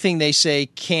 like anything they say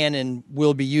can and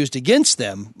will be used against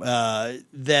them,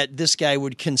 that this guy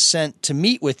would consent to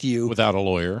meet with you without a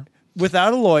lawyer.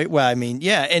 Without a lawyer, well, I mean,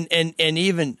 yeah, and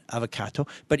even avocado,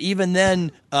 but even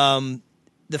then,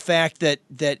 the fact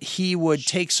that he would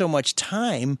take so much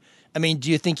time. I mean, do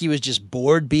you think he was just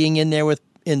bored being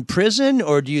in prison,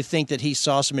 or do you think that he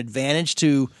saw some advantage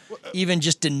to even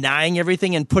just denying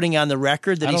everything and putting on the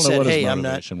record that he said, "Hey, I'm not."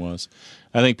 Motivation was.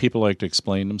 I think people like to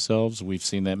explain themselves. We've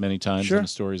seen that many times in the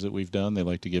stories that we've done. They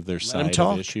like to give their side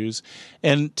of issues.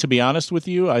 And to be honest with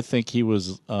you, I think he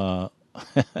was.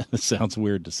 This sounds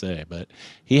weird to say, but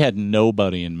he had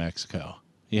nobody in Mexico.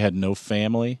 He had no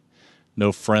family,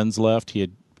 no friends left. He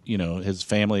had, his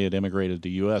family had immigrated to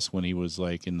U.S. when he was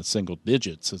like in the single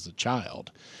digits as a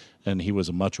child, and he was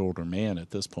a much older man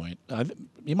at this point.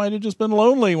 He might have just been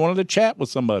lonely, wanted to chat with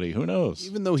somebody. Who knows?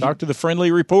 Even though talk to the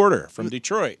friendly reporter from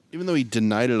Detroit. Even though he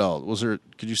denied it all,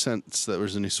 could you sense that there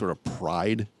was any sort of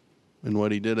pride in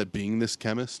what he did at being this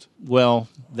chemist? Well,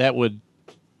 that would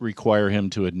require him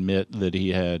to admit that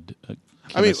he had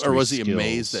or was he skills,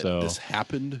 amazed that this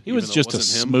happened? He was just a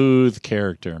smooth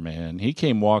character, man. He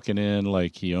came walking in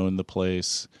like he owned the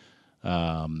place.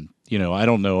 I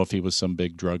don't know if he was some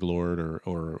big drug lord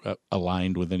or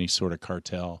aligned with any sort of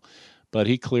cartel, but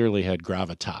he clearly had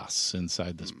gravitas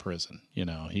inside this prison.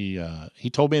 He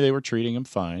told me they were treating him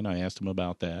fine. I asked him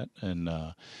about that, and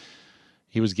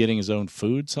he was getting his own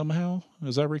food somehow,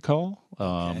 as I recall,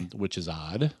 which is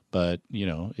odd. But,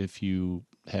 if you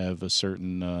have a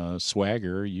certain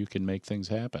swagger, you can make things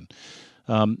happen.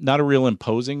 Not a real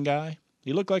imposing guy.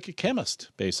 He looked like a chemist,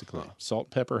 basically. Salt,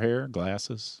 pepper hair,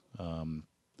 glasses.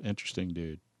 Interesting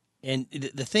dude. And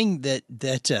the thing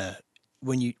that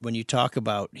when you talk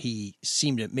about he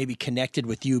seemed to maybe connected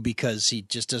with you because he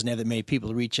just doesn't have that many people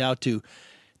to reach out to,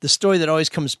 the story that always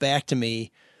comes back to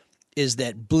me is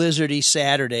that blizzardy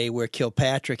Saturday where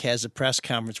Kilpatrick has a press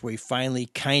conference where he finally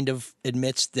kind of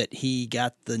admits that he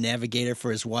got the Navigator for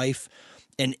his wife,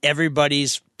 and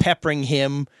everybody's peppering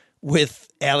him with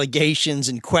allegations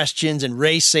and questions, and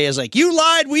Ray says, like, you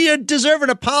lied, we deserve an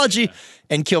apology. Yeah.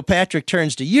 And Kilpatrick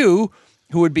turns to you,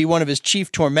 who would be one of his chief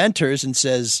tormentors, and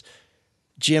says,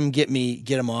 Jim, get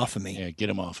him off of me. Yeah, get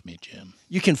him off of me, Jim.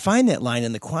 You can find that line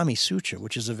in the Kwame Sutra,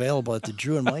 which is available at the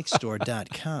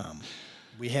DrewandMikeStore.com.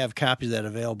 We have copies of that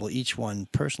available, each one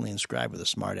personally inscribed with a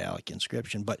Smart Aleck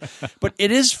inscription. But it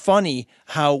is funny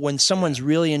how when someone's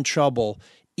really in trouble,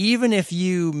 even if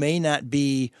you may not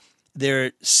be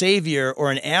their savior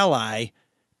or an ally,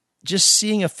 just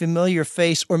seeing a familiar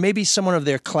face, or maybe someone of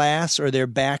their class or their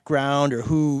background, or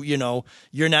who,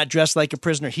 you're not dressed like a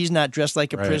prisoner, he's not dressed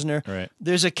like a prisoner. Right.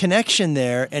 There's a connection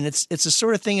there, and it's the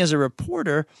sort of thing as a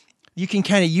reporter, you can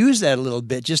kind of use that a little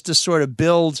bit just to sort of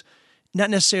build, not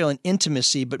necessarily an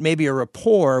intimacy, but maybe a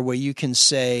rapport where you can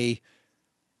say,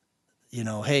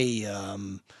 hey,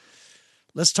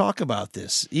 let's talk about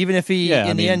this, even if he,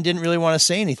 the end, didn't really want to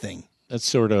say anything. That's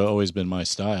sort of always been my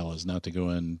style, is not to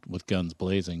go in with guns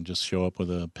blazing. Just show up with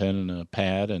a pen and a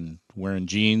pad and wearing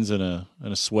jeans and a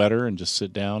sweater and just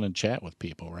sit down and chat with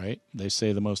people, right? They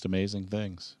say the most amazing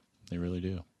things. They really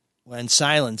do. And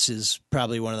silence is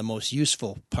probably one of the most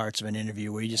useful parts of an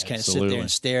interview, where you just kind of sit there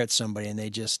and stare at somebody, and they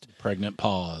just... Pregnant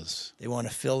pause. They want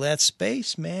to fill that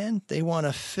space, man. They want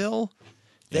to fill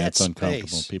that it's uncomfortable.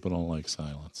 space. People don't like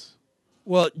silence.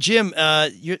 Well, Jim,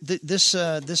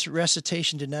 this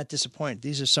recitation did not disappoint.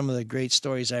 These are some of the great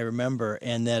stories I remember,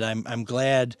 and that I'm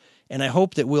glad, and I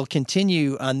hope that we'll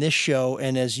continue on this show.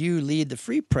 And as you lead the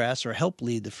Free Press, or help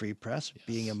lead the Free Press,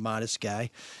 being a modest guy,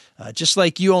 just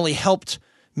like you only helped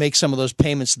make some of those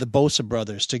payments to the Bosa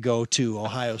brothers to go to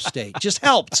Ohio State, just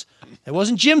helped. It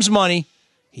wasn't Jim's money.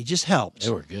 He just helped.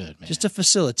 They were good, man. Just a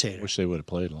facilitator. Wish they would have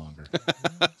played longer.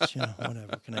 Whatever.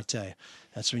 What can I tell you?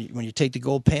 That's when you take the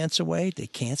gold pants away, they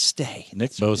can't stay.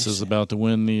 Nick Bosa is about to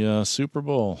win the Super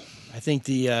Bowl. I think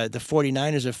the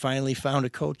 49ers have finally found a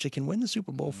coach that can win the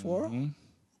Super Bowl for them.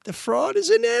 The fraud is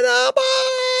in Ann Arbor.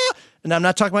 And I'm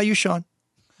not talking about you, Sean.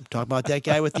 I'm talking about that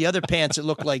guy with the other pants that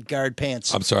look like guard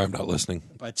pants. I'm sorry, I'm not listening.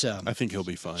 But I think he'll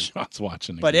be fine. Sean's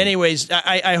watching. But anyways,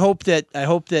 I hope that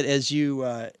as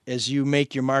you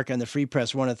make your mark on the Free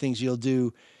Press, one of the things you'll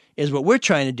do is what we're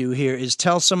trying to do here is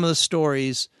tell some of the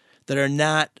stories that are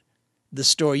not the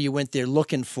story you went there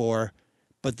looking for,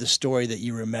 but the story that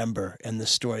you remember and the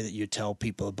story that you tell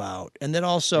people about. And then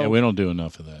also, we don't do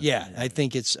enough of that. Yeah, I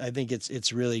think it's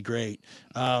really great.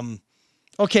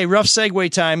 Okay, rough segue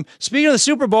time. Speaking of the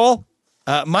Super Bowl,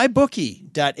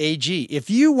 mybookie.ag. If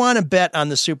you want to bet on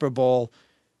the Super Bowl,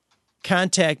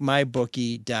 contact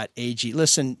mybookie.ag.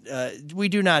 Listen, we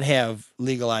do not have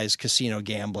legalized casino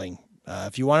gambling.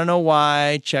 If you want to know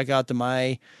why, check out the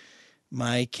My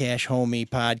Cash Homie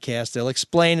podcast. They'll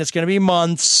explain. It's going to be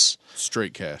months.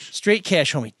 Straight cash. Straight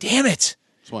Cash Homie. Damn it.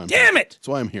 That's That's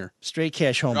why I'm here. Straight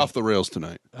Cash Homie. You're off the rails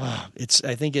tonight.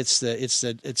 I think it's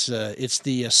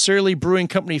the Surly Brewing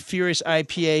Company Furious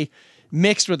IPA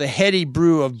mixed with a heady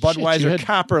brew of Budweiser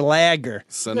Copper Lager.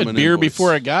 You had beer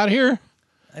before I got here?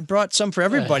 I brought some for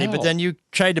everybody, but then you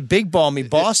tried to big ball me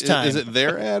boss time. Is it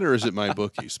their ad or is it my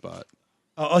bookie spot?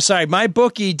 Oh, sorry.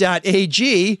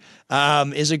 MyBookie.ag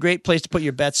is a great place to put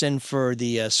your bets in for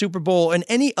the Super Bowl and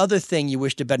any other thing you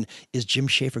wish to bet on. Is Jim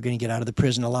Schaefer going to get out of the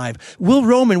prison alive? Will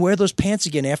Roman wear those pants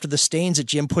again after the stains that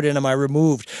Jim put in them are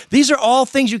removed? These are all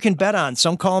things you can bet on.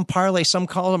 Some call them parlay, some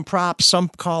call them props, some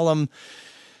call them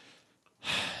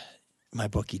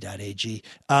mybookie.ag.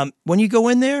 When you go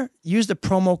in there, use the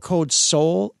promo code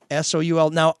SOUL, SOUL.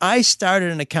 Now, I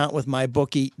started an account with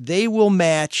MyBookie. They will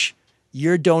match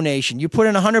your donation. You put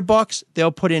in $100,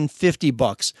 they'll put in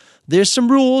 $50. There's some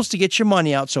rules to get your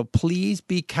money out, so please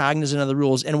be cognizant of the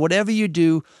rules. And whatever you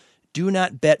do, do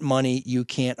not bet money you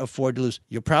can't afford to lose.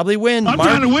 You'll probably win. I'm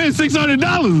trying to win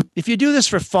 $600. If you do this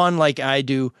for fun like I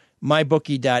do,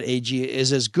 mybookie.ag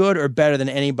is as good or better than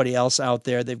anybody else out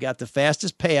there. They've got the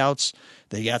fastest payouts.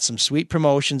 They got some sweet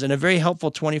promotions and a very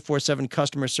helpful 24/7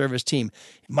 customer service team.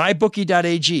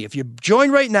 Mybookie.ag. If you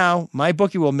join right now,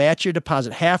 MyBookie will match your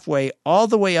deposit halfway, all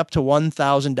the way up to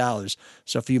 $1,000.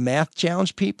 So if you math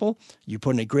challenge people, you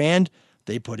put in $1,000,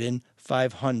 they put in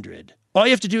 $500. All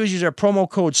you have to do is use our promo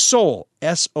code SOUL,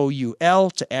 SOUL,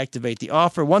 to activate the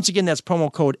offer. Once again, that's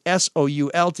promo code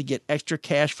SOUL to get extra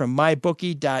cash from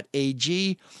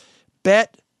mybookie.ag.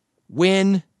 Bet,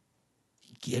 win,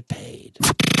 get paid.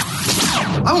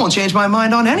 I won't change my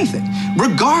mind on anything,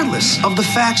 regardless of the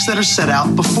facts that are set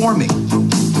out before me.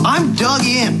 I'm dug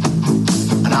in,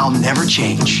 and I'll never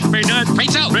change. Great nut.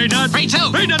 Great so. Great nut. Great so.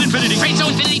 Great nut infinity. Great so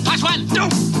infinity plus one. No.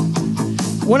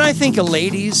 When I think of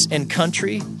ladies and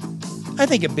country, I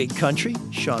think of big country,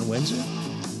 Sean Windsor.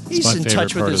 He's in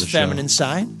touch with his feminine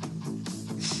side.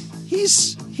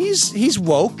 He's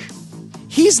woke.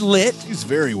 He's lit. He's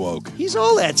very woke. He's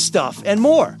all that stuff and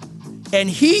more. And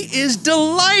he is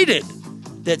delighted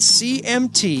that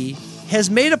CMT has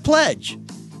made a pledge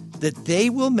that they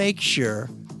will make sure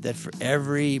that for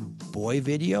every boy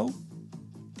video,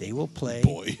 they will play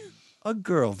a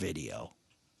girl video.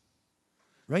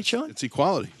 Right, Sean? It's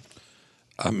equality.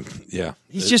 Yeah.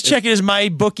 He's just checking his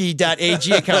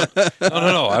mybookie.ag account.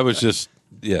 No. I was just,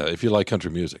 if you like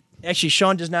country music. Actually,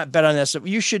 Sean does not bet on this. So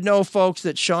you should know, folks,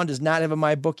 that Sean does not have a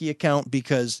MyBookie account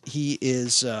because he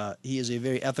is a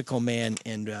very ethical man,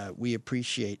 and we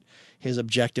appreciate his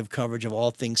objective coverage of all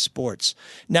things sports.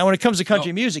 Now, when it comes to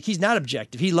country music, he's not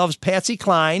objective. He loves Patsy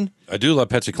Cline. I do love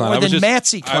Patsy Cline. More than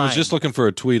Matsy Cline. I was just looking for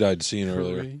a tweet I'd seen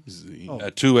earlier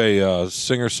to a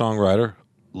singer-songwriter,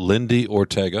 Lindy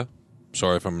Ortega.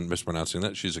 Sorry if I'm mispronouncing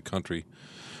that. She's a country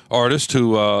artist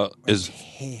who is...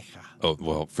 Oh,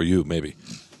 well, for you, maybe.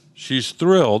 She's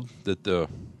thrilled that the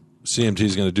CMT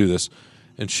is going to do this,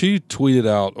 and she tweeted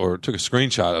out or took a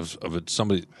screenshot of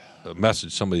it, a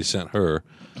message somebody sent her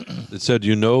that said,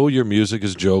 "You know your music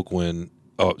is joke when,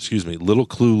 little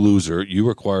clue loser, you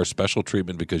require special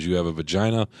treatment because you have a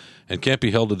vagina and can't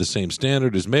be held to the same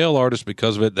standard as male artists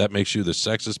because of it. That makes you the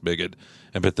sexist bigot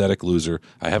and pathetic loser.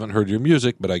 I haven't heard your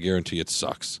music, but I guarantee it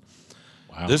sucks."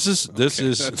 Wow. This is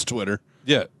That's Twitter.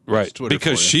 Yeah, right. Twitter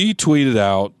Because for you. she tweeted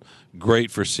out,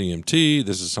 "Great for CMT."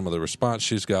 This is some of the response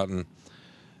she's gotten.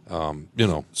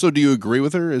 So, do you agree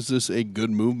with her? Is this a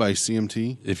good move by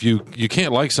CMT? If you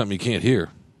can't like something you can't hear.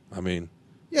 I mean,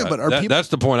 Yeah, but are people? that's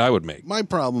the point I would make. My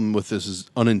problem with this is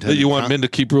unintended. That you want men to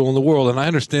keep ruling the world, and I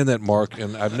understand that, Mark.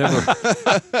 And I've never.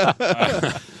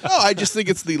 No, I just think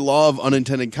it's the law of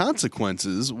unintended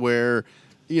consequences where,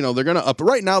 they're going to up.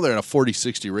 Right now, they're at a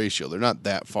 40-60 ratio. They're not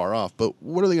that far off. But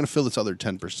what are they going to fill this other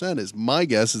 10%? Is my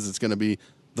guess is it's going to be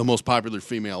the most popular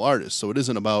female artist. So it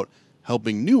isn't about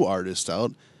helping new artists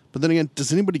out. But then again,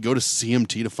 does anybody go to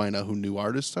CMT to find out who new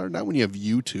artists are? Not when you have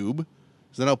YouTube.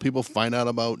 Is that how people find out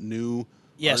about new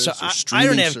Yeah, so artists or I streaming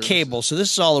don't have services? cable, so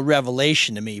this is all a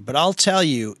revelation to me. But I'll tell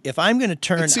you, if I'm going to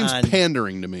turn It seems on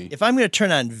pandering to me. if I'm going to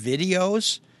turn on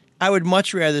videos, I would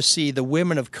much rather see the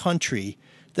women of country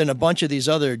than a bunch of these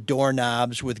other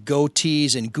doorknobs with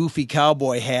goatees and goofy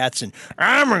cowboy hats and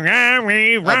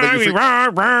and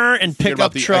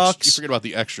pickup you trucks. forget about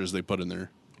the extras they put in there.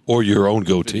 Or your own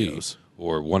goatee. Videos.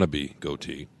 Or wannabe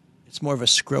goatee. It's more of a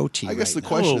scrotee. I guess right the now.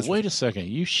 question Oh, is, wait a second.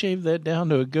 You shaved that down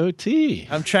to a goatee.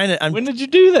 I'm trying to. When did you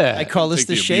do that? I call this Take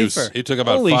the the abuse. Schaefer. He took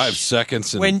about Holy 5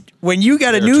 seconds. And When you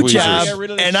got a hair new tweezers. job Got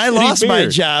rid of that and I shitty lost my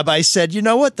beard. job, I said, you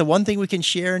know what? The one thing we can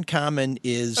share in common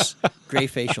is gray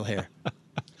facial hair.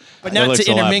 But That not looks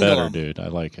to a lot intermingle better, them. dude. I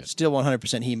like it. Still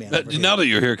 100% He-Man. over here. now that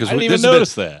you're here, because I didn't even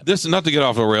notice that. This is not to get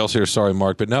off the rails here. Sorry,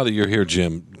 Mark, but now that you're here,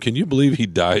 Jim, can you believe he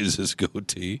dyes his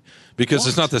goatee? Because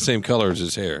it's not the same color as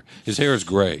his hair. His hair is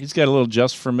gray. He's got a little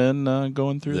Just for Men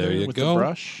going through There there you with go. the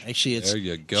brush. Actually, it's There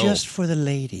you go. just for the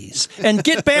ladies. And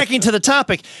get back into the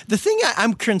topic. The thing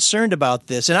I'm concerned about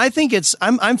this, and I think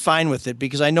I'm fine with it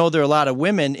because I know there are a lot of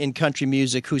women in country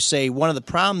music who say one of the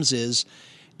problems is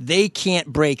they can't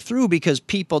break through because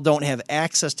people don't have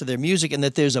access to their music and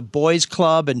that there's a boys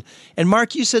club. And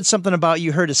Mark, you said something about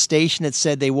you heard a station that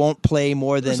said they won't play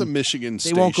more there's than a Michigan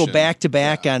they won't go station. back to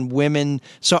back on women.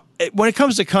 So when it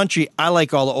comes to country, I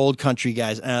like all the old country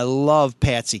guys, and I love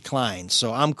Patsy Cline.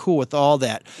 So I'm cool with all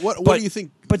that. What But- do you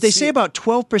think? But they say about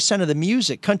 12% of the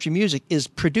music, country music, is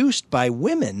produced by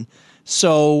women.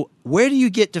 So where do you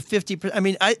get to 50%? I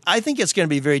mean, I think it's going to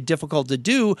be very difficult to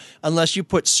do unless you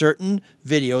put certain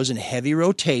videos in heavy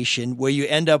rotation where you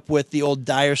end up with the old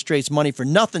Dire Straits money for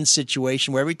nothing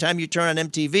situation where every time you turn on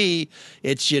MTV,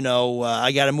 it's,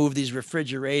 I got to move these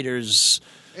refrigerators.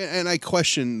 And I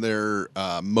question their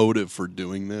motive for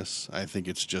doing this. I think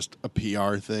it's just a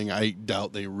PR thing. I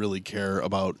doubt they really care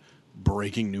about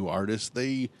breaking new artists.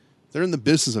 They're in the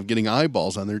business of getting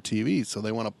eyeballs on their TV, so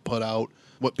they want to put out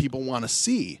what people want to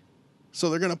see. So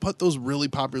they're going to put those really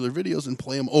popular videos and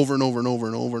play them over and over and over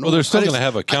and over and Well, over. they're still going to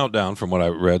have a countdown from what I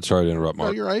read. Sorry to interrupt, No,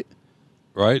 Mark. you're right.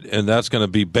 Right? And that's going to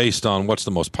be based on what's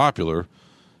the most popular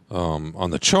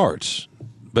on the charts.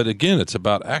 But again, it's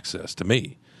about access to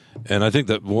me. And I think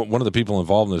that one of the people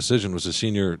involved in the decision was the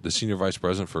senior vice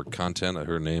president for content.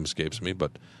 Her name escapes me,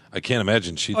 but I can't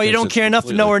imagine she. Oh, you thinks don't it's care enough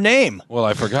to know completely- her name. Well,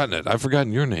 I've forgotten it. I've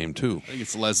forgotten your name too. I think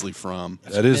it's Leslie Fromm.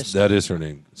 That is her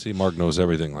name. See, Mark knows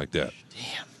everything like that.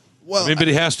 Well, I mean, but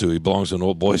he has to. He belongs to an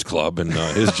old boys club, and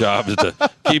his job is to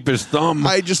keep his thumb.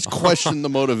 I just question the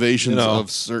motivations You know.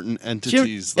 of certain Jim,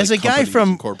 entities. as like a guy companies from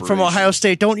and corporations. Ohio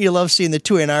State, don't you love seeing the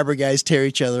two Ann Arbor guys tear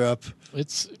each other up?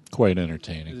 It's quite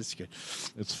entertaining. It's good.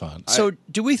 It's fun. So,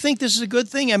 do we think this is a good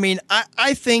thing? I mean,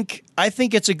 I think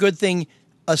it's a good thing,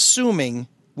 assuming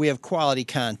we have quality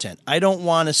content. I don't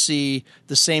want to see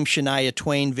the same Shania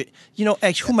Twain.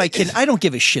 Actually, who am I kidding? I don't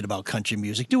give a shit about country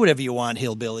music. Do whatever you want,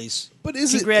 hillbillies. But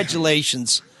is it-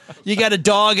 Congratulations. You got a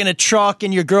dog in a truck,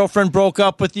 and your girlfriend broke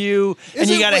up with you, and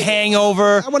you it- got a wait,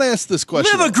 hangover. I want to ask this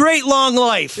question. Live a great long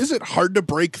life. Is it hard to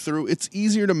break through? It's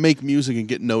easier to make music and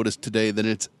get noticed today than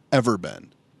it's ever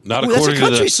been. Not Ooh, that's a according to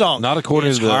country the song. Not according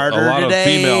It's to the, a harder lot of today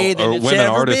female than or it's women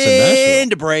ever artists in been Nashville.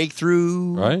 to break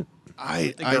through. Right?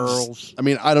 I girls. just,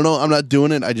 I don't know. I'm not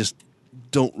doing it. I just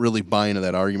don't really buy into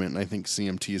that argument, and I think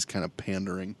CMT is kind of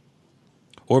pandering.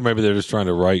 Or maybe they're just trying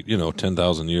to right,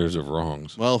 10,000 years of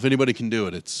wrongs. Well, if anybody can do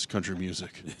it, it's country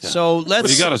music. So But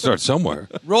let's you got to start somewhere.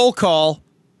 roll call.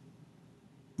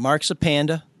 Mark's a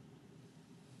panda.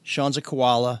 Sean's a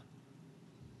koala.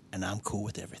 And I'm cool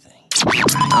with everything.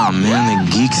 Oh man,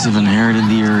 the geeks have inherited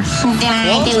the earth. Did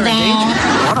I do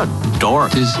that? What a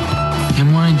dork. Does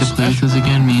him wanting to play with us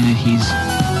again mean that he's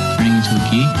turning into a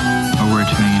geek? Or we're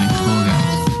turning into cool guys?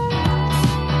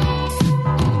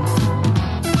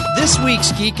 This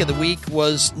week's Geek of the Week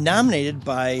was nominated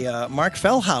by Mark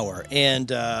Fellhauer. And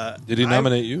Did he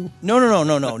nominate you? No.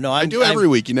 I do every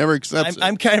week. He never accepts it.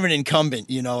 I'm kind of an incumbent.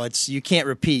 It's you can't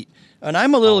repeat. And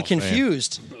I'm a little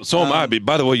confused. So am I.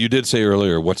 By the way, you did say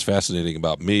earlier what's fascinating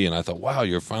about me, and I thought, wow,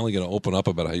 you're finally going to open up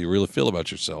about how you really feel about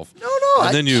yourself. No.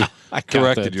 And then you I got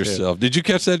corrected that, too. yourself. Did you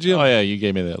catch that, Jim? Oh, yeah, you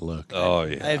gave me that look. Oh,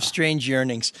 yeah. I have strange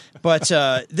yearnings. But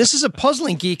this is a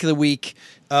puzzling Geek of the Week.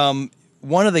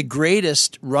 One of the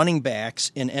greatest running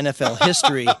backs in NFL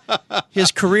history.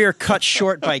 His career cut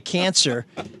short by cancer.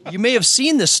 You may have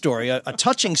seen this story, a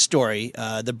touching story,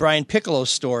 the Brian Piccolo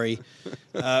story,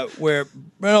 where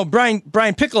Brian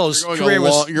Piccolo's career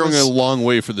was... You're going a long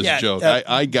way for this joke.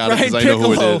 I got it because I know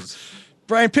who it is.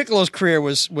 Brian Piccolo's career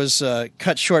was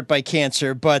cut short by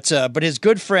cancer, but his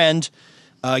good friend,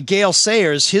 Gale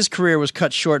Sayers, his career was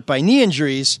cut short by knee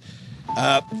injuries.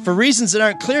 For reasons that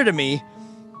aren't clear to me,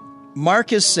 Mark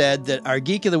has said that our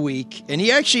Geek of the Week, and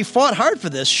he actually fought hard for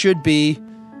this, should be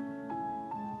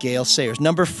Gale Sayers,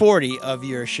 number 40 of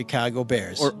your Chicago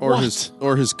Bears. Or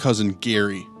his cousin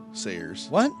Gary Sayers.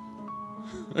 What?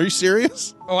 Are you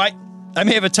serious? Oh, I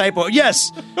may have a typo. Yes.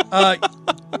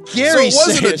 Gary So it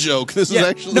wasn't Sayers. a joke. This is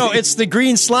actually... No, it's the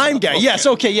green slime guy.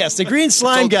 Okay. Yes, the green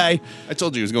slime guy. I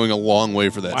told you he was going a long way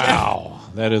for that. Wow.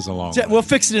 That is a long way. We'll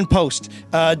fix it in post.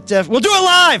 We'll do it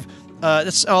live.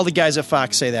 That's all the guys at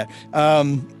Fox say that.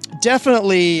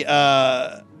 Definitely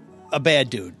a bad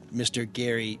dude, Mr.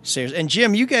 Gary Sayers. And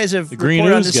Jim, you guys have Green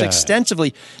reported on News this guy.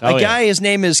 extensively. Oh, a yeah. guy, his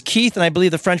name is Keith, and I believe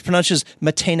the French pronounces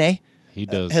Matene. He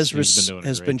does. Has He's been doing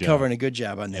a great been job. covering a good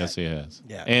job on that. Yes, he has.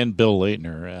 Yeah. And Bill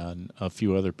Leitner and a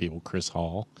few other people. Chris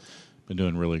Hall. Been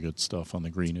doing really good stuff on the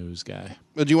Green News guy.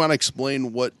 But do you want to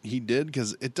explain what he did?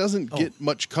 Because it doesn't get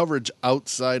much coverage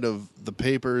outside of the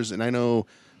papers. And I know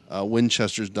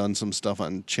Winchester's done some stuff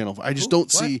on Channel 5. I just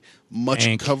don't see much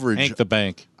coverage. Hank the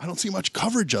Bank. I don't see much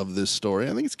coverage of this story.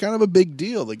 I think it's kind of a big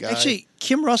deal. The guy. Actually,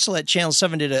 Kim Russell at Channel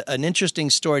 7 did an interesting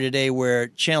story today where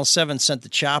Channel 7 sent the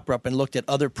chopper up and looked at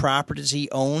other properties he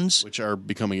owns. Which are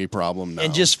becoming a problem now.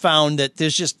 And just found that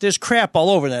there's crap all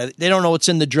over there. They don't know what's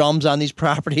in the drums on these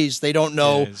properties. They don't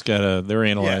know. Yeah, he's got they're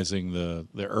analyzing the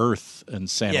earth in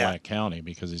Sanilac County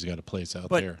because he's got a place out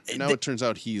there. And now it turns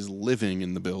out he's living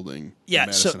in the building in so,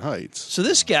 Madison Heights. So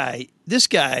this guy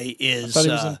is... I thought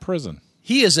he was in prison.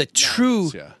 He is a true...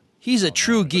 He's a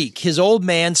true geek. His old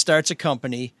man starts a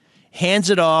company,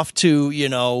 hands it off to,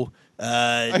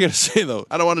 I got to say, though,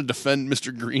 I don't want to defend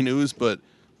Mr. Green News, but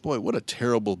boy, what a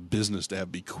terrible business to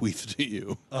have bequeathed to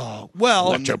you. Oh,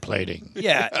 well... Electroplating.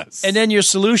 Yeah. And then your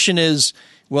solution is,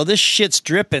 well, this shit's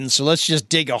dripping, so let's just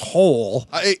dig a hole.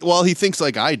 Well, he thinks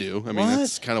like I do. I mean,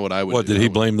 that's kind of what I would do. What, did he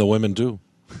blame the women, too?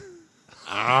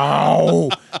 Ow.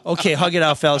 Okay, hug it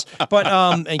out, fellas. But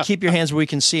and keep your hands where we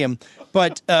can see them.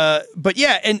 But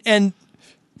yeah, and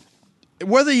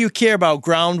whether you care about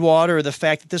groundwater or the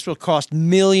fact that this will cost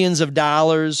millions of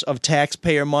dollars of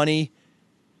taxpayer money,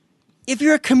 if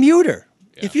you're a commuter,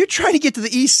 if you're trying to get to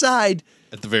the east side,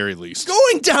 at the very least,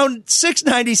 going down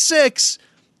 696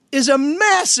 is a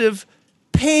massive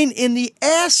pain in the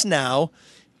ass now.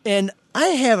 And I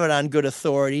have it on good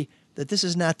authority that this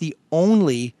is not the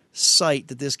only site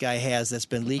that this guy has that's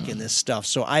been leaking this stuff.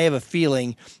 So I have a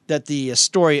feeling that the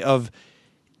story of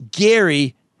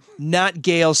Gary, not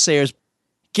Gale Sayers,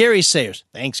 Gary Sayers.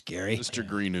 Thanks, Gary. Mr.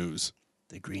 Green News.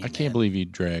 The Green I can't believe you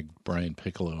dragged Brian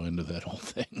Piccolo into that whole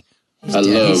thing. I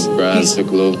love Brian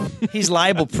Piccolo. He's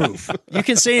libel proof. You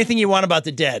can say anything you want about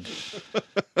the dead.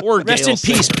 Or Rest Gale in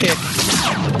peace, Sayers. Pick.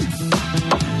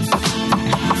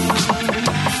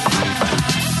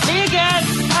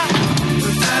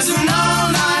 There's an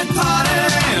all-night party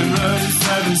in room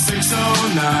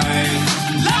 7609.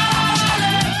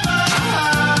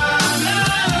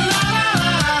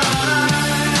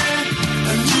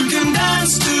 And you can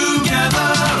dance together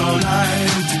all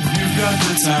night if you've got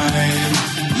the time.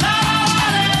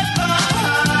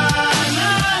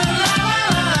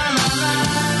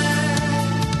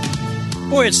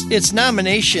 Boy, Boy, it's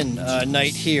nomination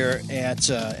night here at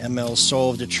ML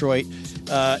Soul of Detroit.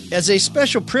 As a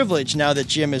special privilege, now that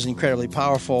Jim is incredibly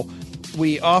powerful,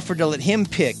 we offered to let him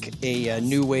pick a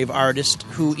new wave artist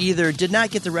who either did not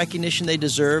get the recognition they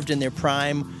deserved in their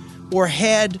prime or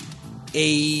had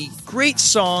a great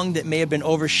song that may have been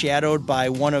overshadowed by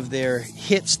one of their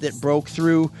hits that broke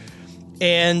through.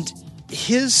 And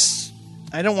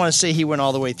I don't want to say he went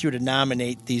all the way through to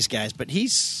nominate these guys, but he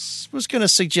was going to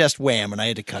suggest Wham, and I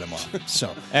had to cut him off.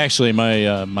 So actually,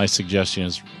 my suggestion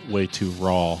is way too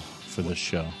raw for this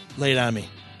show. Lay it on me.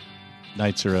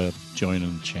 Knights are a join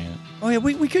in the chant. Oh yeah,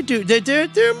 we could do.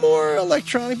 They're more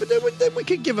electronic, but we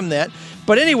could give them that.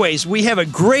 But anyways, we have a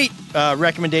great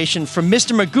recommendation from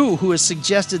Mr. Magoo, who has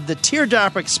suggested the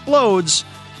Teardrop Explodes,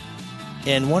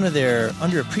 and one of their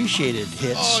underappreciated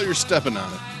hits. Oh, you're stepping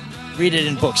on it. Read it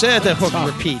in books. The hook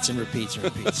repeats and repeats and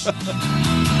repeats.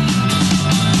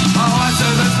 Oh, I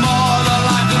said there's more than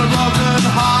like a broken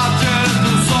hearted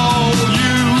soul.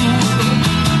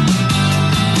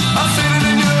 I've seen it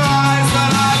in your eyes that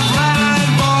I've read it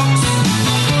in books.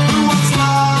 Who wants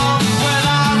love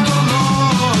without the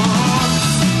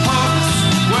looks? Hooks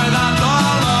without the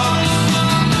looks.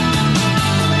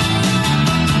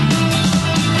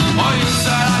 Oh, you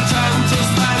said I tend to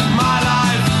spend my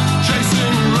life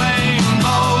chasing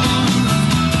rainbows.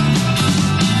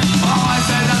 Oh, I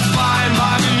said that's fine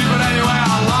by me, but anyway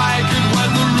I like it when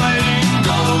the rain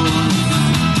goes.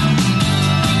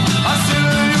 I see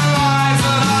it in your eyes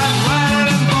that I've read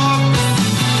it in books.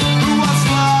 Who wants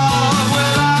love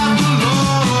without the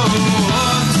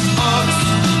looks? Hooks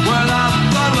without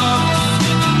the looks.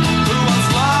 Who wants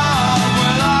love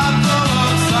without the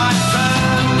looks? I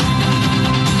said.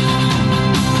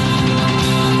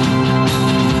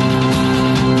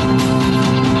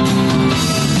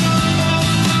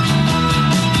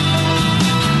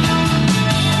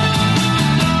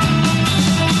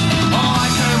 Oh, I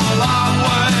came a long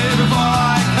way before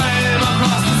I came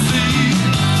across the sea.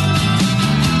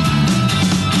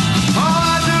 Oh,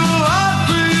 I do love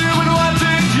for you, and what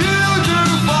did you do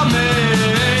for me?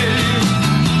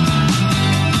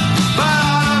 But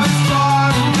out of it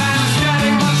strong, and it's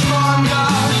getting much stronger.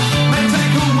 May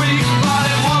take a week, but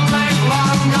it won't take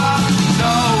longer.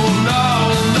 No, no,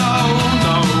 no,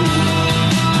 no.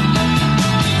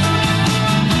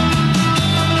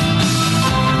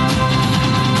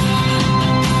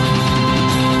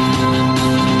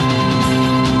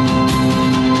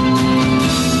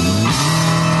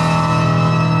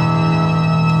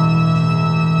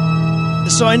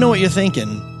 So I know what you're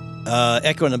thinking.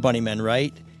 Echo and the Bunnymen,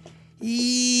 right?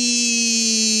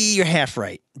 You're half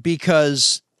right,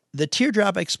 because the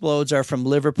Teardrop Explodes are from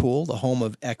Liverpool, the home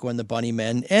of Echo and the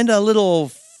Bunnymen, and a little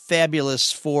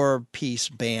fabulous four-piece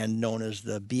band known as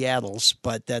the Beatles,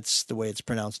 but that's the way it's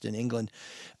pronounced in England.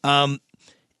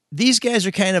 These guys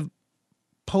are kind of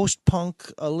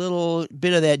post-punk, a little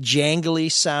bit of that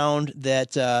jangly sound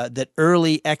that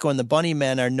early Echo and the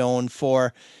Bunnymen are known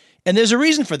for. And there's a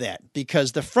reason for that,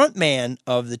 because the front man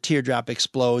of the Teardrop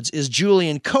Explodes is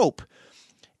Julian Cope,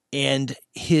 and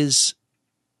his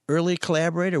early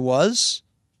collaborator was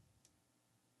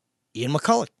Ian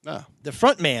McCulloch, the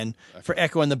front man for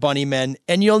Echo and the Bunnymen.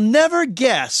 And you'll never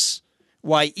guess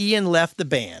why Ian left the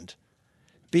band,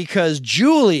 because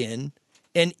Julian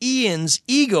and Ian's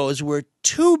egos were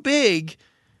too big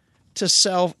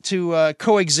to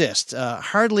coexist.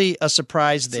 Hardly a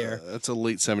surprise there. That's a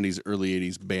late 70s, early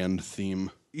 80s band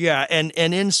theme. Yeah, and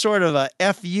in sort of a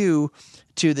FU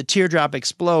to the Teardrop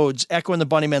Explodes, Echo and the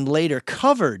Bunnymen later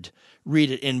covered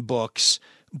Read It in Books,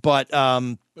 but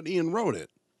Ian wrote it.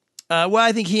 Well,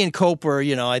 I think he and Cope were,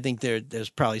 I think there's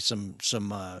probably some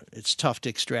it's tough to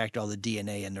extract all the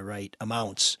DNA in the right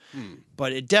amounts.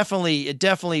 But it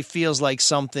definitely feels like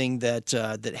something that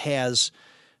has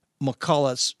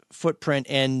McCulloch's footprint,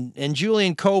 and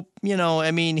Julian Cope,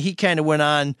 he kind of went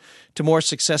on to more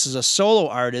success as a solo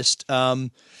artist.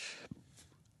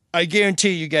 I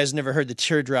guarantee you guys never heard the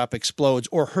Teardrop Explodes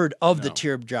or heard of the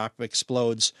Teardrop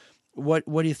Explodes. What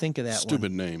do you think of that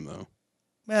Stupid name, though.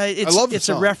 It's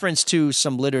a reference to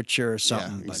some literature or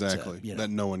something. Yeah, exactly. But, that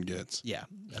no one gets. Yeah.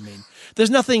 I mean, there's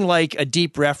nothing like a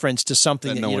deep reference to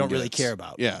something that no you one don't really gets. care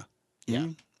about. Yeah. Yeah.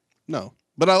 No.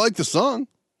 But I like the song.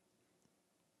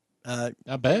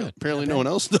 Not bad. Apparently no one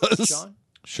else does. Sean?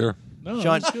 Sure. No,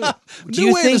 Sean, that's good. do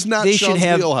you Wave think is not they should Sean's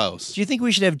have? wheelhouse. Do you think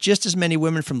we should have just as many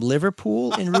women from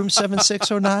Liverpool in room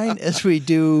 7609 as we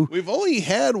do? We've only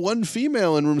had one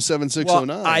female in room 7609.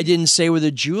 Well, I didn't say whether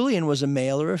Julian was a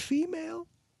male or a female.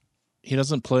 He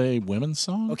doesn't play women's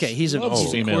songs? Okay, he's a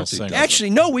female singer. Actually,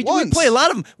 no, we play a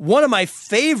lot of them. One of my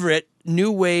favorite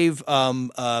new wave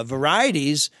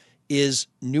varieties is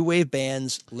new wave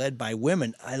bands led by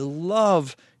women. I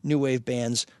love new wave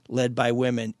bands led by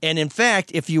women. And in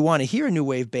fact, if you want to hear a new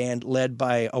wave band led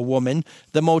by a woman,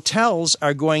 the Motels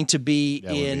are going to be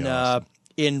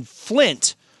in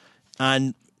Flint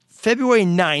on February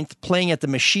 9th, playing at the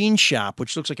Machine Shop,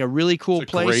 which looks like a really cool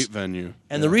place. Great venue.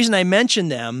 And the reason I mention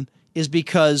them is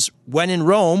because When in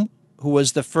Rome, who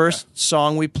was the first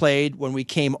song we played when we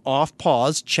came off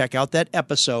pause, check out that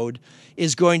episode,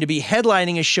 is going to be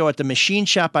headlining a show at the Machine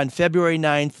Shop on February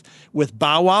 9th with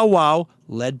Bow Wow Wow,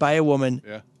 led by a woman.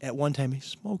 Yeah. At one time, a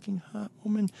smoking hot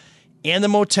woman. And the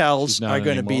Motels are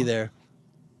going to be there.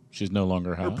 She's no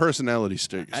longer Her hot. personality is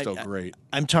still great.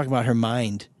 I'm talking about her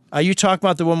mind. Are you talking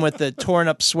about the one with the torn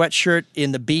up sweatshirt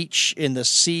in the beach, in the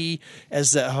sea?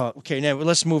 Okay, now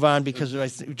let's move on because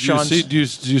Sean's... Do you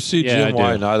see Yeah, Jim I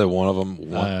why do. neither one of them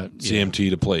want CMT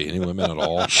to play any women at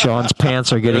all? Sean's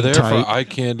pants are getting They're there tight. for eye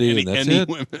candy, and that's Any it.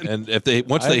 women. And if they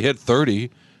they hit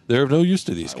 30, they're of no use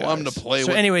to these guys. I want them to play So,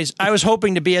 with anyways, I was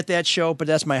hoping to be at that show, but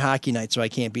that's my hockey night, so I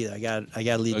can't be there. I got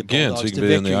to lead the Again, so Bulldogs you to can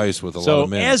be in victory. the ice with a lot of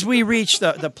men. As we reach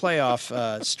the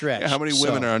playoff stretch, How many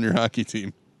women are on your hockey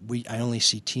team? I only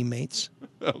see teammates.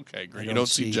 Okay, great. I You don't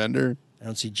see gender? I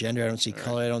don't see gender. I don't see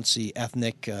color. I don't see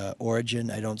ethnic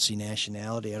origin. I don't see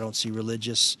nationality. I don't see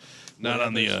religious. Not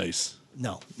on the ice.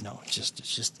 No. It's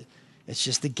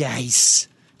just the guys.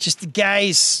 Just the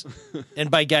guys. And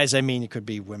by guys, I mean it could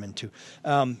be women too.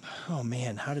 Oh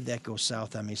man, how did that go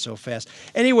south on me so fast?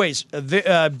 Anyways,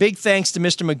 big thanks to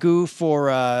Mr. Magoo for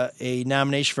a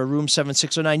nomination for Room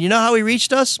 7609. You know how he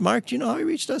reached us, Mark? Do you know how he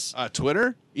reached us?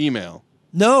 Twitter, email.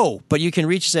 No, but you can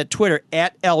reach us at Twitter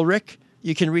at Elric.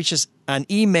 You can reach us on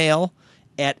email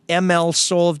at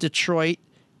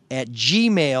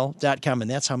mlsoulofdetroit@gmail.com, and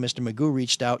that's how Mr. Magoo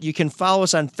reached out. You can follow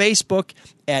us on Facebook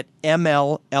at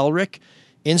ML Elric,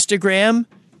 Instagram,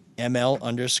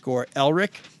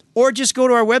 ML_Elric, or just go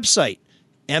to our website,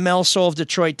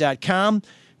 mlsoulofdetroit.com.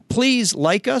 Please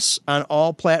like us on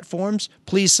all platforms.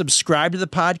 Please subscribe to the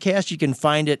podcast. You can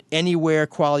find it anywhere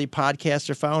quality podcasts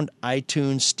are found,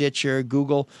 iTunes, Stitcher,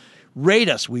 Google. Rate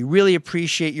us. We really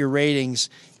appreciate your ratings.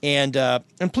 And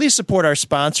please support our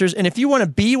sponsors. And if you want to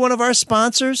be one of our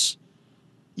sponsors,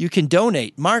 you can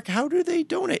donate. Mark, how do they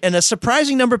donate? And a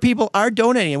surprising number of people are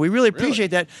donating, and we really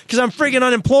appreciate that because I'm friggin'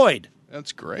 unemployed.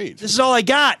 That's great. This is all I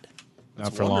got.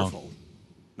 Not for long.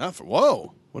 Not for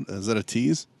whoa. What, is that a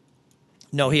tease?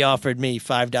 No, he offered me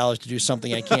 $5 to do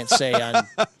something I can't say on.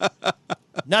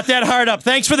 Not that hard up.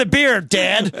 Thanks for the beer,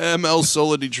 Dad.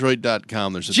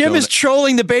 mlsolodetroit.com. There's a Jim is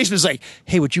trolling the basement. He's like,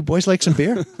 hey, would you boys like some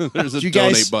beer? There's a Do you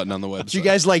donate guys- button on the website. Do you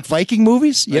guys like Viking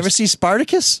movies? You ever see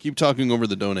Spartacus? Keep talking over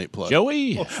the donate plug.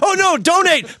 Joey. Oh, no,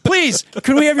 donate. Please.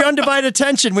 Can we have your undivided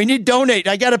attention? We need donate.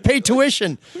 I got to pay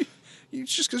tuition.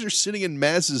 Just because you're sitting in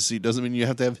Maz's seat doesn't mean you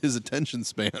have to have his attention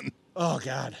span. Oh,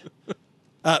 God.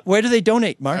 Where do they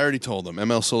donate, Mark? I already told them.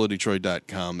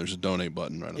 mlsolodetroit.com. There's a donate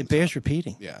button right on the It bears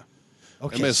repeating. Yeah.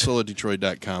 Okay.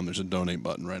 mlsolodetroit.com. There's a donate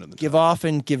button right on the Give top.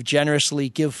 often, give generously,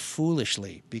 give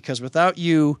foolishly, because without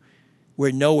you,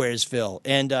 we're nowheresville.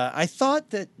 And I thought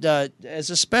that as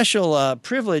a special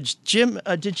privilege, Jim,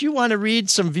 did you want to read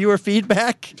some viewer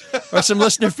feedback or some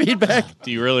listener feedback?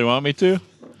 Do you really want me to?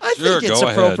 I Sure, think it's go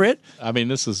ahead. appropriate. I mean,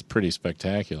 this is pretty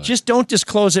spectacular. Just don't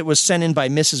disclose it was sent in by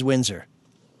Mrs. Windsor.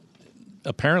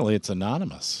 Apparently, it's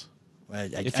anonymous.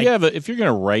 If I- you're going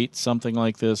to write something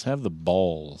like this, have the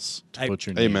balls to put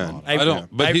your name Amen. on it. I it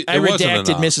redacted wasn't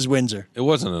anonymous. Mrs. Windsor. It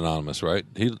wasn't anonymous, right?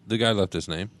 The guy left his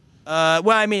name. Well,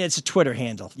 I mean, it's a Twitter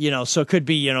handle, so it could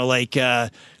be, like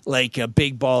a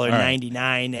Big Baller right.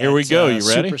 99. Here we go. You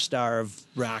ready? Superstar of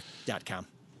rock.com.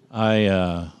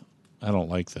 I don't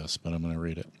like this, but I'm going to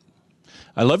read it.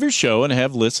 I love your show and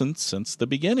have listened since the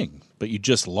beginning, but you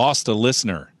just lost a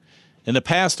listener. In the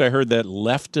past, I heard that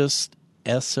leftist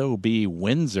SOB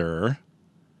Windsor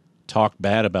talk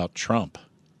bad about Trump.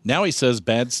 Now he says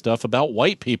bad stuff about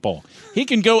white people. He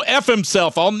can go F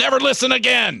himself. I'll never listen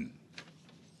again.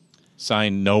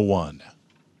 Signed, no one.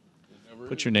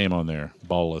 Put your name on there,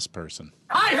 ballless person.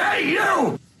 I hate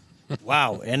you!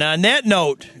 Wow. And on that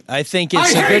note, I think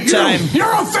it's a good time.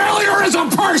 You're a failure as a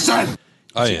person!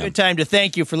 I It's a am. good time to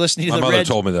thank you for listening to My the mother Red,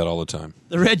 told me that all the time.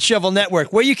 the Red Shovel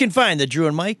Network, where you can find the Drew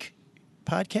and Mike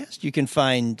podcast. You can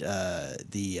find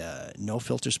the No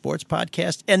Filter Sports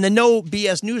podcast and the No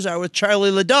BS News Hour with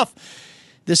Charlie LaDuff.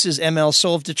 This is ML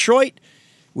Soul of Detroit.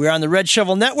 We're on the Red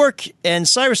Shovel Network, and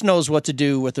Cyrus knows what to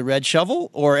do with the red shovel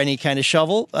or any kind of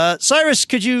shovel. Cyrus,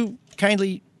 could you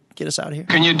kindly get us out of here?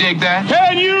 Can you dig that?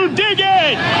 Can you dig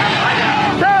it?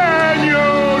 Can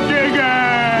you dig it?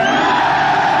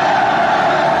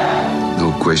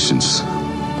 No questions,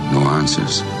 no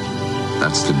answers.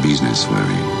 That's the business we're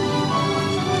in.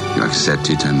 You accept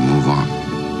it and move on.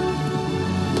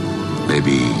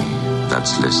 Maybe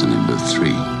that's lesson number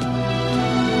 3.